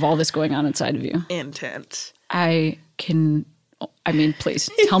 you have all this going on inside of you? Intense. Please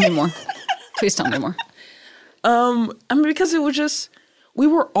tell me more. Please tell me more. Because it was just, we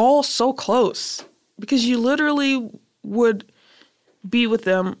were all so close. Because you literally would be with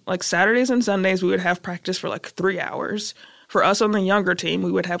them, like, Saturdays and Sundays, we would have practice for, like, 3 hours. For us on the younger team,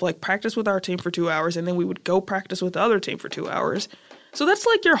 we would have, like, practice with our team for 2 hours, and then we would go practice with the other team for 2 hours. So that's,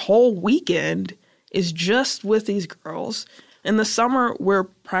 like, your whole weekend is just with these girls. In the summer, we're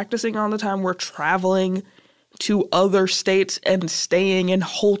practicing all the time. We're traveling to other states and staying in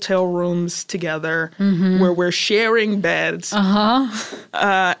hotel rooms together where we're sharing beds.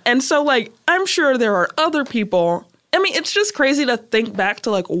 And so, like, I'm sure there are other people. I mean, it's just crazy to think back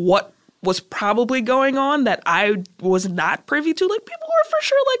to, like, what was probably going on that I was not privy to. Like, people were for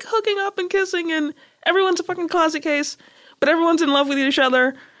sure, like, hooking up and kissing, and everyone's a fucking closet case, but everyone's in love with each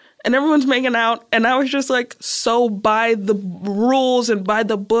other, and everyone's making out, and I was just, like, so by the rules and by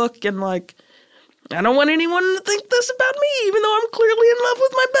the book, and, like, I don't want anyone to think this about me, even though I'm clearly in love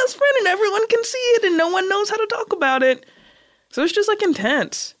with my best friend, and everyone can see it, and no one knows how to talk about it. So it's just, like,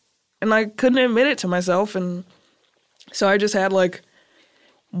 intense, and I couldn't admit it to myself, and so I just had, like,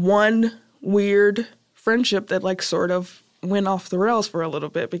 one weird friendship that, like, sort of went off the rails for a little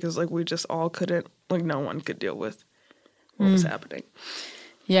bit because, like, we just all couldn't, like, no one could deal with what was happening.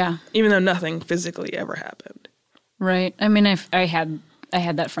 Yeah. Even though nothing physically ever happened. Right. I mean, I had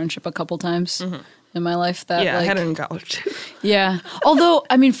that friendship a couple times in my life. That Yeah, like, I had it in college, too. Yeah. Although,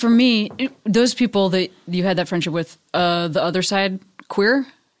 I mean, for me, those people that you had that friendship with, the other side, queer?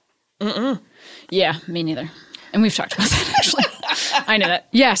 Yeah, me neither. And we've talked about that, actually. I know that.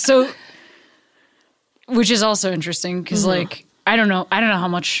 Yeah, so, which is also interesting, because, like, I don't know how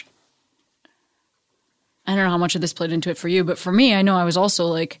much of this played into it for you, but for me, I know I was also,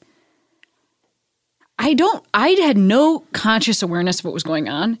 like, I had no conscious awareness of what was going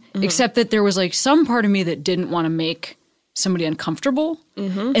on, except that there was, like, some part of me that didn't want to make somebody uncomfortable.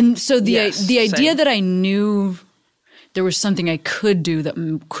 And so the idea that I knew there was something I could do that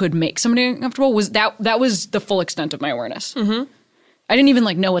could make somebody uncomfortable was that was the full extent of my awareness. I didn't even,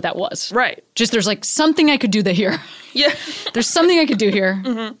 like, know what that was. Right. Just there's, like, something I could do that here. Yeah. There's something I could do here.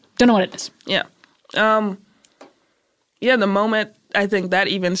 Don't know what it is. Yeah. Yeah, the moment I think that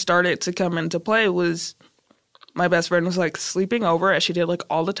even started to come into play was my best friend was, like, sleeping over, as she did, like,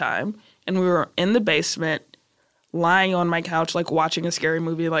 all the time. And we were in the basement, lying on my couch, like, watching a scary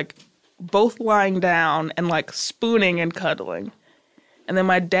movie, like, both lying down and, like, spooning and cuddling. And then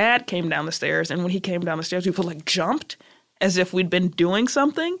my dad came down the stairs, and when he came down the stairs, we both, like, jumped as if we'd been doing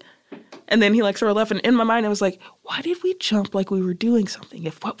something. And then he, like, sort of left, and in my mind, I was like, why did we jump like we were doing something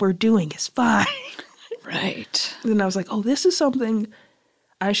if what we're doing is fine? Right. And then I was like, oh, this is something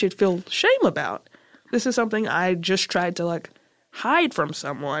I should feel shame about. This is something I just tried to, like, hide from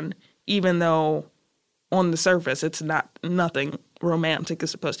someone, even though on the surface it's nothing romantic is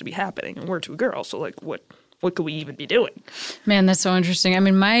supposed to be happening. And we're two girls, so, like, what could we even be doing? Man, that's so interesting. I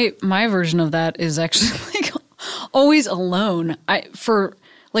mean, my version of that is actually, like, always alone. For,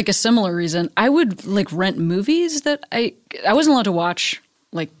 like, a similar reason, I would, like, rent movies that I wasn't allowed to watch,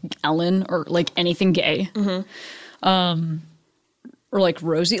 like, Ellen or, like, anything gay. Or, like,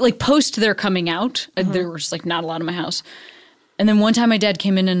 Rosie. Like, post their coming out, there was, like, not a lot in my house. And then one time my dad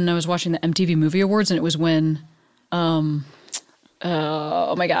came in and I was watching the MTV Movie Awards, and it was when, oh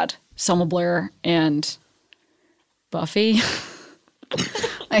my God, Selma Blair and Buffy.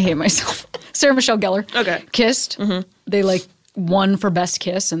 I hate myself. Sarah Michelle Gellar. Okay. Kissed. They, like, won for best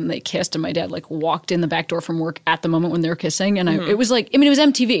kiss, and they kissed, and my dad, like, walked in the back door from work at the moment when they were kissing, and it was like, I mean, it was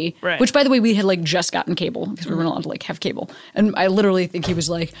MTV, right. Which, by the way, we had, like, just gotten cable because we weren't allowed to, like, have cable, and I literally think he was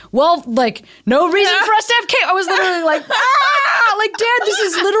like, well, like, no reason for us to have cable. I was literally like, like, Dad, this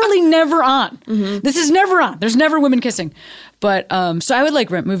is literally never on. This is never on. There's never women kissing. But so I would, like,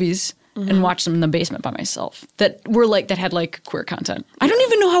 rent movies and watch them in the basement by myself that were, like, that had, like, queer content. I don't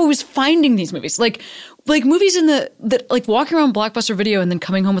even know how I was finding these movies. Like movies that like walking around Blockbuster Video and then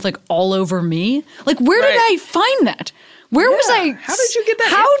coming home with, like, All Over Me. Like, where did I find that? Where was I? How did you get that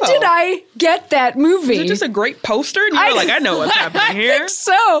How info? did I get that movie? Is it just a great poster? And you were like, I know what's happening here. I think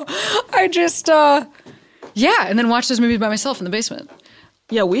so. I just, yeah, and then watch those movies by myself in the basement.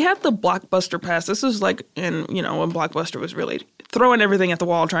 Yeah, we had the Blockbuster pass. This was, like, when Blockbuster was really throwing everything at the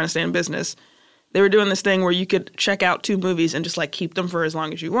wall trying to stay in business. They were doing this thing where you could check out 2 movies and just, like, keep them for as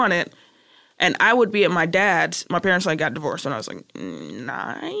long as you wanted. And I would be at my dad's. My parents, like, got divorced when I was, like,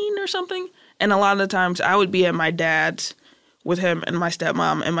 9 or something. And a lot of the times I would be at my dad's with him and my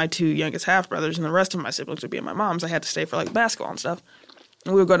stepmom and my 2 youngest half-brothers, and the rest of my siblings would be at my mom's. I had to stay for, like, basketball and stuff.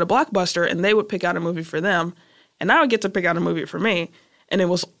 And we would go to Blockbuster, and they would pick out a movie for them. And I would get to pick out a movie for me. And it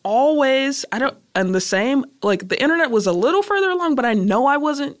was always, and the same, like, the internet was a little further along, but I know I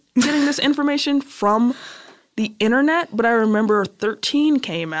wasn't getting this information from the internet. But I remember 13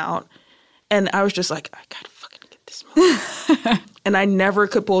 came out, and I was just like, I gotta fucking get this movie. And I never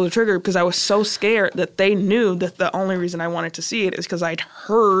could pull the trigger because I was so scared that they knew that the only reason I wanted to see it is because I'd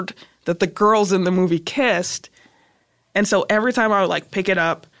heard that the girls in the movie kissed. And so every time I would, like, pick it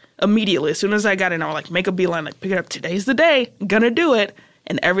up, immediately, as soon as I got in, I would, like, make a beeline, like, pick it up. Today's the day. I'm gonna do it.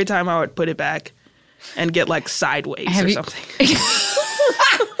 And every time I would put it back, and get like sideways Have or you- something.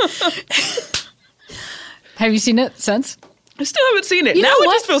 Have you seen it since? I still haven't seen it. You Now know it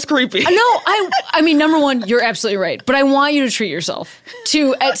what? just feels creepy. No, I mean, number one, you're absolutely right. But I want you to treat yourself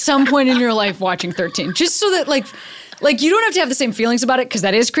to, at some point in your life, watching 13. Just so that, like you don't have to have the same feelings about it, because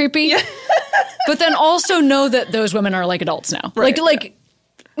that is creepy. Yeah. But then also know that those women are, like, adults now. Right,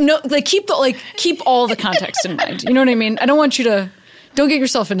 No, like, keep all the context in mind. You know what I mean? I don't want you to, don't get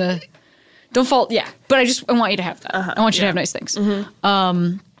yourself into, don't fall, yeah. But I want you to have that. I want you to have nice things.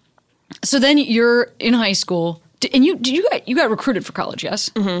 Mm-hmm. So then you're in high school. And you got recruited for college, yes?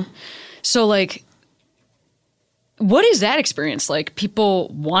 Mm-hmm. So, like, what is that experience like, people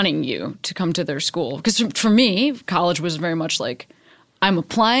wanting you to come to their school? Because for me, college was very much like, I'm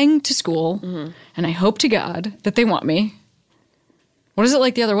applying to school, and I hope to God that they want me. What is it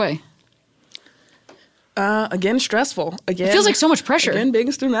like the other way? Again, stressful. Again, It feels like so much pressure. Again, being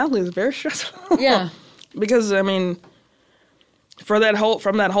a student athlete is very stressful. Yeah. Because, I mean, from that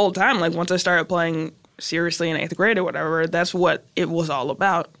whole time, like, once I started playing seriously in 8th grade or whatever, that's what it was all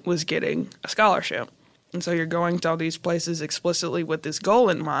about, was getting a scholarship. And so you're going to all these places explicitly with this goal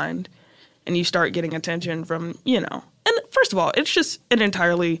in mind, and you start getting attention from, and first of all, it's just an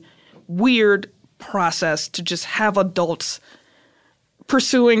entirely weird process to just have adults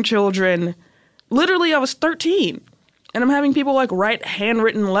pursuing children. Literally, I was 13, and I'm having people, like, write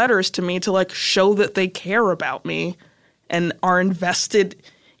handwritten letters to me to, like, show that they care about me and are invested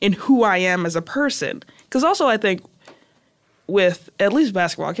in who I am as a person. Because also, I think with at least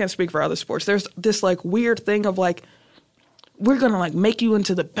basketball, I can't speak for other sports, there's this, like, weird thing of, like, we're going to, like, make you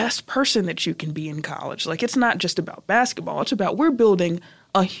into the best person that you can be in college. Like, it's not just about basketball. It's about, we're building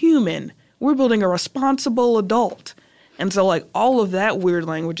a human. We're building a responsible adult. And so, like, all of that weird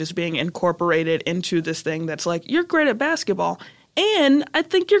language is being incorporated into this thing that's like, you're great at basketball, and I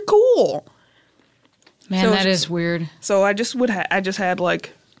think you're cool. Man, So that is weird. So I just had,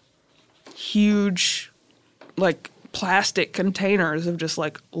 like, huge, like, plastic containers of just,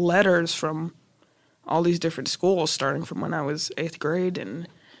 like, letters from all these different schools, starting from when I was 8th grade, and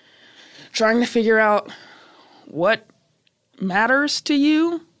trying to figure out what matters to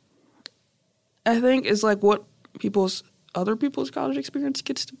you, I think, is, like, what other people's college experience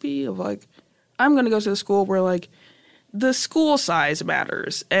gets to be, of, like, I'm going to go to a school where, like, the school size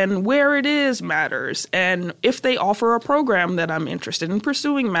matters, and where it is matters, and if they offer a program that I'm interested in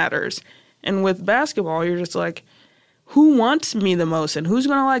pursuing matters. And with basketball, you're just like, who wants me the most, and who's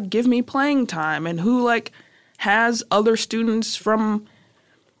going to, like, give me playing time, and who, like, has other students from,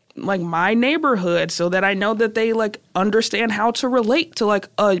 like, my neighborhood, so that I know that they, like, understand how to relate to, like,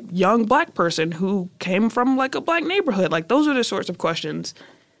 a young black person who came from, like, a black neighborhood. Like, those are the sorts of questions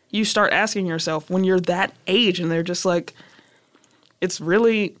you start asking yourself when you're that age, and they're just like, it's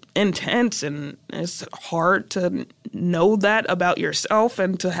really intense, and it's hard to know that about yourself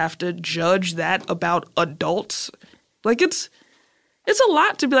and to have to judge that about adults. Like, it's a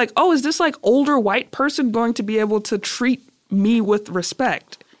lot to be like, oh, is this, like, older white person going to be able to treat me with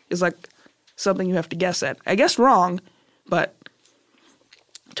respect? Is, like, something you have to guess at. I guess wrong, but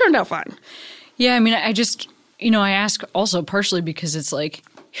it turned out fine. Yeah, I mean, I just, I ask also partially because it's like,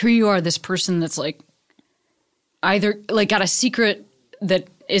 here you are, this person that's, like, either, like, got a secret that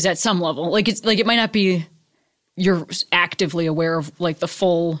is at some level. Like, it's like, it might not be you're actively aware of, like, the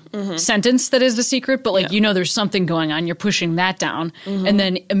full sentence that is the secret, but, like, there's something going on. You're pushing that down. And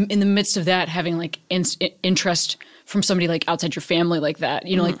then in the midst of that, having, like, interest from somebody, like, outside your family like that,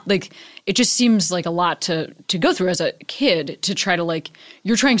 like it just seems like a lot to go through as a kid, to try to, like,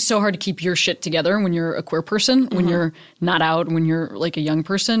 you're trying so hard to keep your shit together when you're a queer person, when you're not out, when you're, like, a young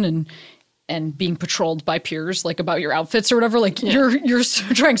person, and being patrolled by peers, like, about your outfits or whatever. Like, you're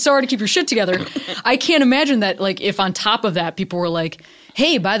trying so hard to keep your shit together. I can't imagine that, like, if on top of that people were like,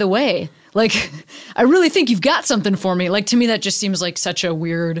 hey, by the way, like, I really think you've got something for me. Like, to me, that just seems like such a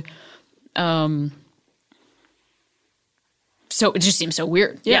weird, so it just seems so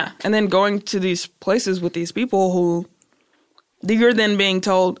weird. Yeah. And then going to these places with these people who you're then being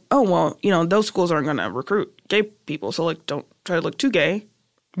told, oh, well, those schools aren't going to recruit gay people, so, like, don't try to look too gay.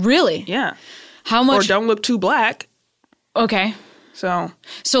 Really? Yeah. How much? Or don't look too black. Okay. So,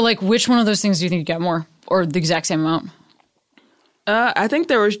 like, which one of those things do you think you got more? Or the exact same amount? I think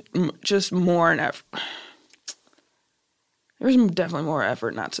there was just more effort. There was definitely more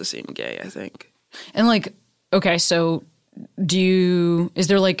effort not to seem gay, I think. And, like, okay, so is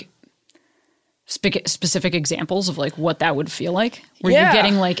there, like, specific examples of, like, what that would feel like? Were you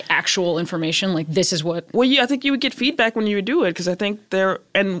getting, like, actual information? Like, this is what... Well, yeah, I think you would get feedback when you would do it, because I think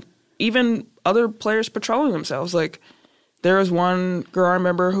and even other players patrolling themselves. Like, there was one girl I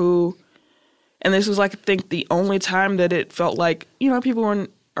remember who And this was like, I think, the only time that it felt like, you know, people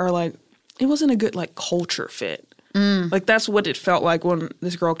are like, it wasn't a good like culture fit. Like that's what it felt like when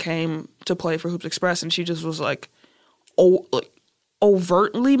this girl came to play for Hoops Express, and she just was like,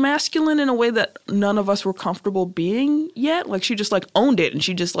 overtly masculine in a way that none of us were comfortable being yet. Like she just like owned it, and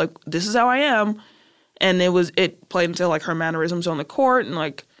she just like, this is how I am. And it played into like her mannerisms on the court and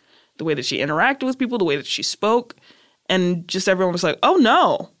like the way that she interacted with people, the way that she spoke, and just everyone was like, oh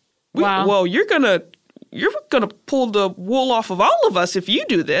no, Wow. well you're gonna pull the wool off of all of us if you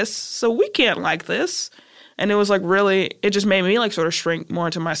do this, so we can't like this. And it was like really, it just made me like sort of shrink more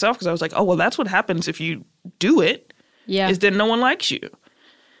into myself, because I was like, oh well, that's what happens if you do it. Yeah. Is that no one likes you.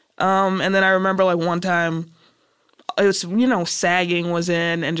 And then I remember like one time, it was, you know, sagging was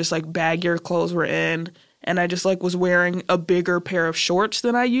in and just like baggier clothes were in. And I just like was wearing a bigger pair of shorts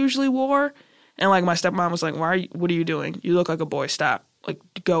than I usually wore. And like my stepmom was like, what are you doing? You look like a boy. Stop. Like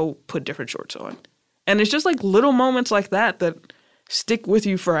go put different shorts on. And it's just like little moments like that stick with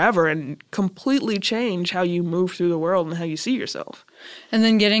you forever and completely change how you move through the world and how you see yourself. And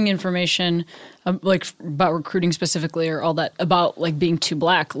then getting information like about recruiting specifically, or all that about like being too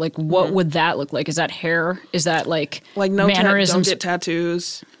black. Like what would that look like? Is that hair? Is that like no mannerisms? Don't get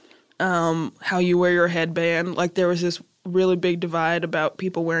tattoos. How you wear your headband. Like there was this really big divide about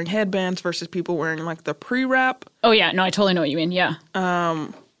people wearing headbands versus people wearing like the pre-wrap. Oh yeah, no, I totally know what you mean. Yeah.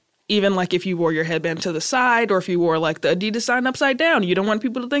 Even like if you wore your headband to the side, or if you wore like the Adidas sign upside down, you don't want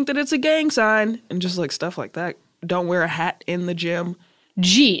people to think that it's a gang sign, and just like stuff like that. Don't wear a hat in the gym.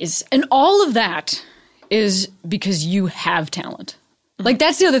 Jeez. And all of that is because you have talent. Like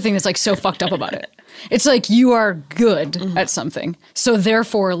that's the other thing that's like so fucked up about it. It's like you are good at something. So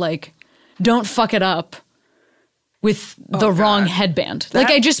therefore like don't fuck it up with the wrong headband. Like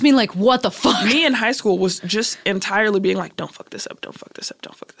I just mean like what the fuck? Me in high school was just entirely being like, don't fuck this up, don't fuck this up,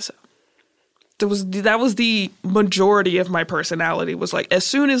 don't fuck this up. That was the majority of my personality, was like, as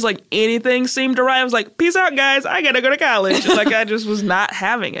soon as like anything seemed to right, I was like, peace out guys, I gotta go to college. Like I just was not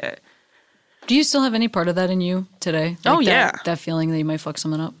having it. Do you still have any part of that in you today? Like yeah. That feeling that you might fuck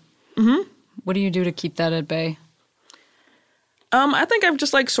someone up? Mm-hmm. What do you do to keep that at bay? I think I've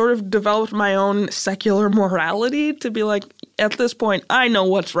just like sort of developed my own secular morality to be like, at this point, I know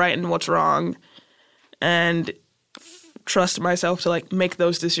what's right and what's wrong, and trust myself to like make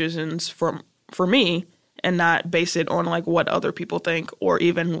those decisions for me, and not base it on like what other people think or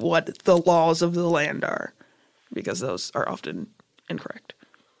even what the laws of the land are, because those are often incorrect.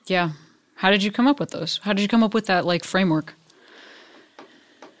 Yeah. How did you come up with those? How did you come up with that like framework?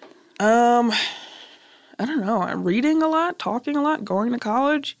 I don't know. I'm reading a lot, talking a lot, going to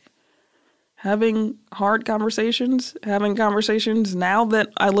college, having hard conversations, having conversations now that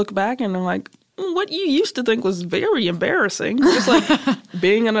I look back and I'm like, what you used to think was very embarrassing. Just like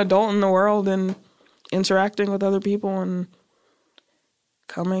being an adult in the world and interacting with other people and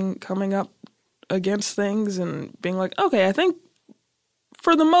coming up against things and being like, okay, I think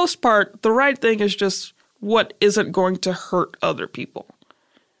for the most part, the right thing is just what isn't going to hurt other people.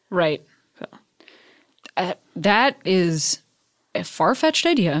 Right. So. That is a far-fetched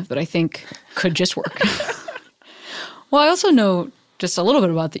idea, but I think could just work. Well, I also know just a little bit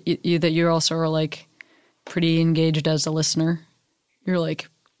about you, that you also are like pretty engaged as a listener. You're like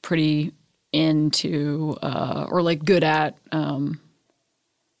pretty into or like good at, well,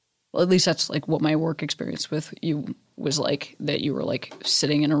 at least that's like what my work experience with you was like, that you were like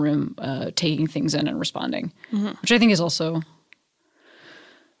sitting in a room, taking things in and responding, which I think is also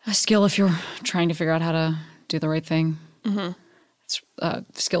a skill if you're trying to figure out how to do the right thing. It's a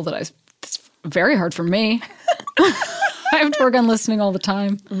skill that it's very hard for me. I have to work on listening all the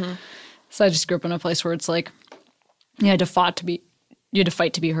time. So I just grew up in a place where it's like you had to fight to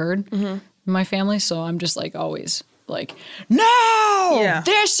be heard in my family. So I'm just like always like, no,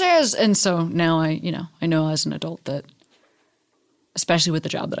 this is. And so now I know as an adult that, especially with the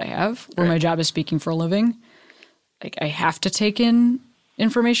job that I have, where my job is speaking for a living, like I have to take in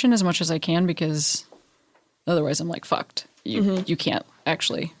information as much as I can, because otherwise I'm like fucked. You can't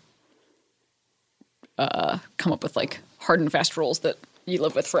actually come up with like hard and fast rules that you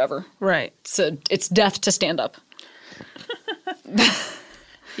live with forever. Right. So it's death to stand up.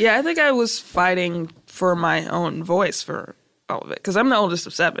 Yeah, I think I was fighting for my own voice for all of it, because I'm the oldest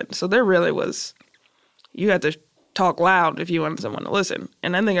of 7. So there really was, you had to talk loud if you wanted someone to listen.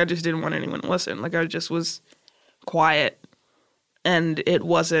 And I think I just didn't want anyone to listen. Like I just was quiet. And it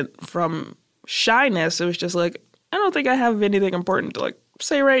wasn't from shyness. It was just like, I don't think I have anything important to like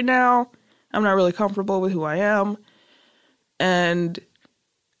say right now. I'm not really comfortable with who I am. And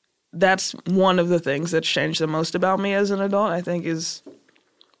that's one of the things that's changed the most about me as an adult, I think, is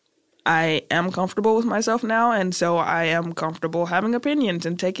I am comfortable with myself now, and so I am comfortable having opinions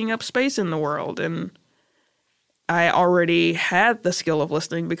and taking up space in the world. And I already had the skill of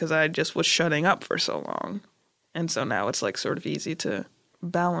listening because I just was shutting up for so long. And so now it's like sort of easy to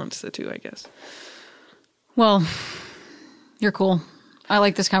balance the two, I guess. Well, you're cool. I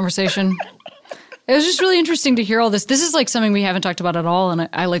like this conversation. It was just really interesting to hear all this. This is like something we haven't talked about at all, and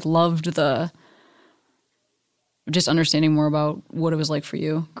I like loved the just understanding more about what it was like for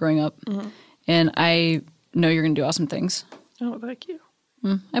you growing up. Mm-hmm. And I know you're going to do awesome things. Oh, thank you.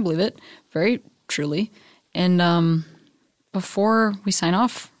 I believe it very truly. And before we sign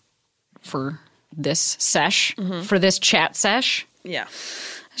off for this sesh, for this chat sesh, yeah,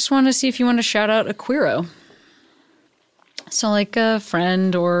 I just wanted to see if you want to shout out a queero. So like a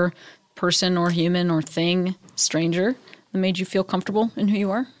friend or person or human or thing, stranger, that made you feel comfortable in who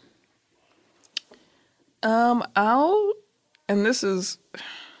you are? And this is,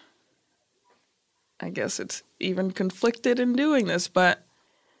 I guess it's even conflicted in doing this, but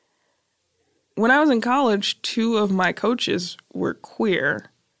when I was in college, 2 of my coaches were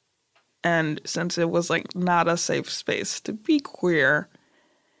queer. And since it was like not a safe space to be queer,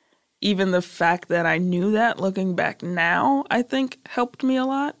 even the fact that I knew that looking back now, I think helped me a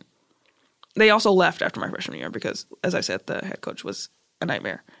lot. They also left after my freshman year because, as I said, the head coach was a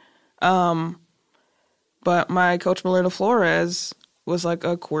nightmare. But my coach, Melinda Flores, was like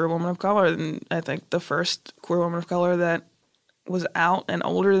a queer woman of color. And I think the first queer woman of color that was out and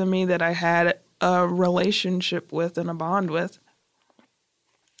older than me that I had a relationship with and a bond with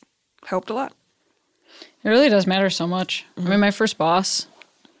helped a lot. It really does matter so much. I mean, my first boss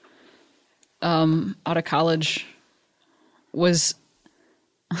out of college was...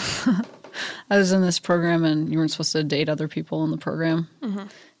 I was in this program, and you weren't supposed to date other people in the program.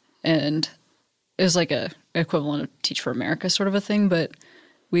 And it was like a equivalent of Teach for America sort of a thing, but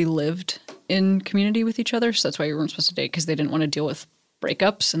we lived in community with each other, so that's why we weren't supposed to date, because they didn't want to deal with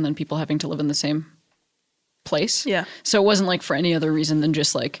breakups and then people having to live in the same place. Yeah. So it wasn't like for any other reason than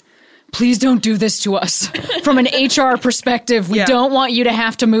just like, please don't do this to us. From an HR perspective, we don't want you to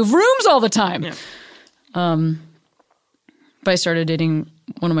have to move rooms all the time. Yeah. But I started dating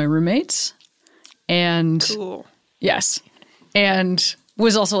one of my roommates, and cool. Yes, and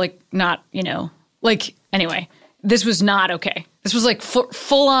was also like not, you know, like, anyway, this was not okay. This was like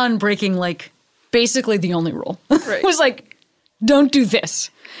full on breaking, like, basically the only rule. Right. Was like, don't do this.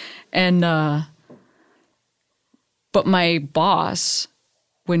 And but my boss,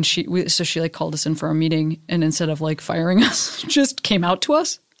 when she like called us in for a meeting, and instead of like firing us, just came out to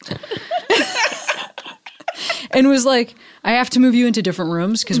us. And was like, I have to move you into different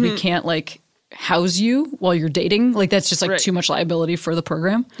rooms because we can't like house you while you're dating. Like, that's just like too much liability for the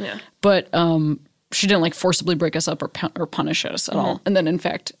program. Yeah. But she didn't like forcibly break us up or punish us at all. And then in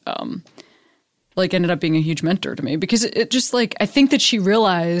fact, like ended up being a huge mentor to me, because it just like, I think that she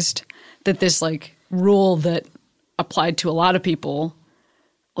realized that this like rule that applied to a lot of people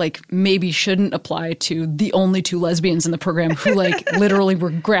like maybe shouldn't apply to the only 2 lesbians in the program who like literally were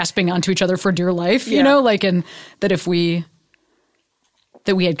grasping onto each other for dear life, you know, like, and that if we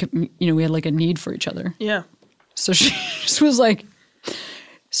had, you know, we had like a need for each other. Yeah. So she just was like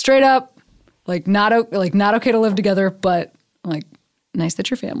straight up, like not okay to live together, but like nice that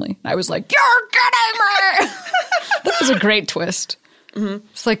you're family. I was like, you're kidding me. That was a great twist.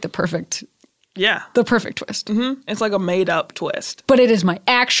 It's like the perfect twist. It's like a made-up twist. But it is my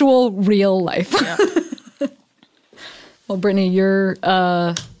actual real life. Yeah. Well, Brittani, you're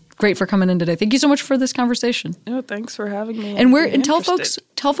great for coming in today. Thank you so much for this conversation. Oh, thanks for having me. And tell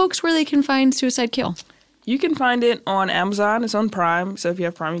folks where they can find Suicide Kill. You can find it on Amazon. It's on Prime. So if you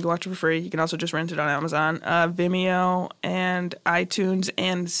have Prime, you can watch it for free. You can also just rent it on Amazon, Vimeo, and iTunes,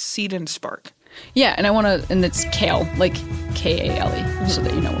 and Seed and Spark. Yeah, and it's Kale, like Kale, so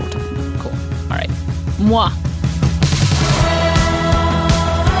that you know what we're talking about. Cool. All right. Mwah.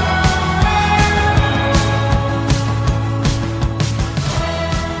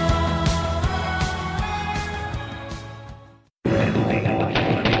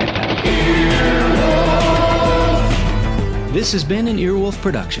 This has been an Earwolf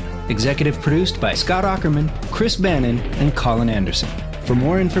production, executive produced by Scott Aukerman, Chris Bannon, and Colin Anderson. For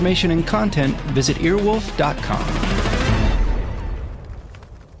more information and content, visit earwolf.com.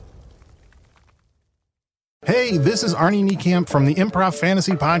 Hey, this is Arnie Niekamp from the improv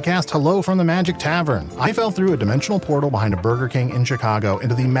fantasy podcast Hello from the Magic Tavern. I fell through a dimensional portal behind a Burger King in Chicago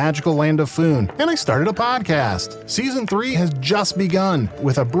into the magical land of Foon, and I started a podcast. Season 3 has just begun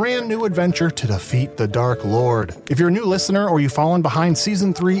with a brand new adventure to defeat the Dark Lord. If you're a new listener or you've fallen behind,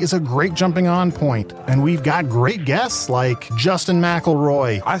 Season 3 is a great jumping on point, and we've got great guests like Justin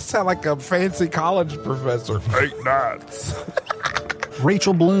McElroy. I sound like a fancy college professor. 8 nuts.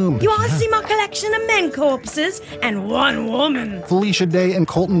 Rachel Bloom. You want to see my collection of men corpses and one woman? Felicia Day and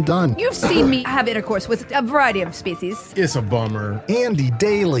Colton Dunn. You've seen me have intercourse with a variety of species. It's a bummer. Andy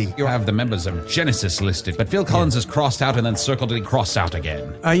Daly. You have the members of Genesis listed, but Phil Collins is crossed out and then circled and crossed out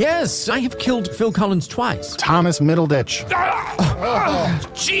again. Yes, I have killed Phil Collins twice. Thomas Middleditch.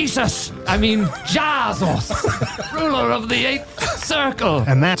 Jesus! I mean, Jesus! Ruler of the 8th circle!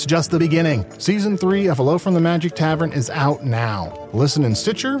 And that's just the beginning. Season 3 of Hello from the Magic Tavern is out now. Listen in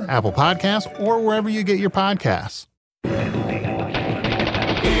Stitcher, Apple Podcasts, or wherever you get your podcasts.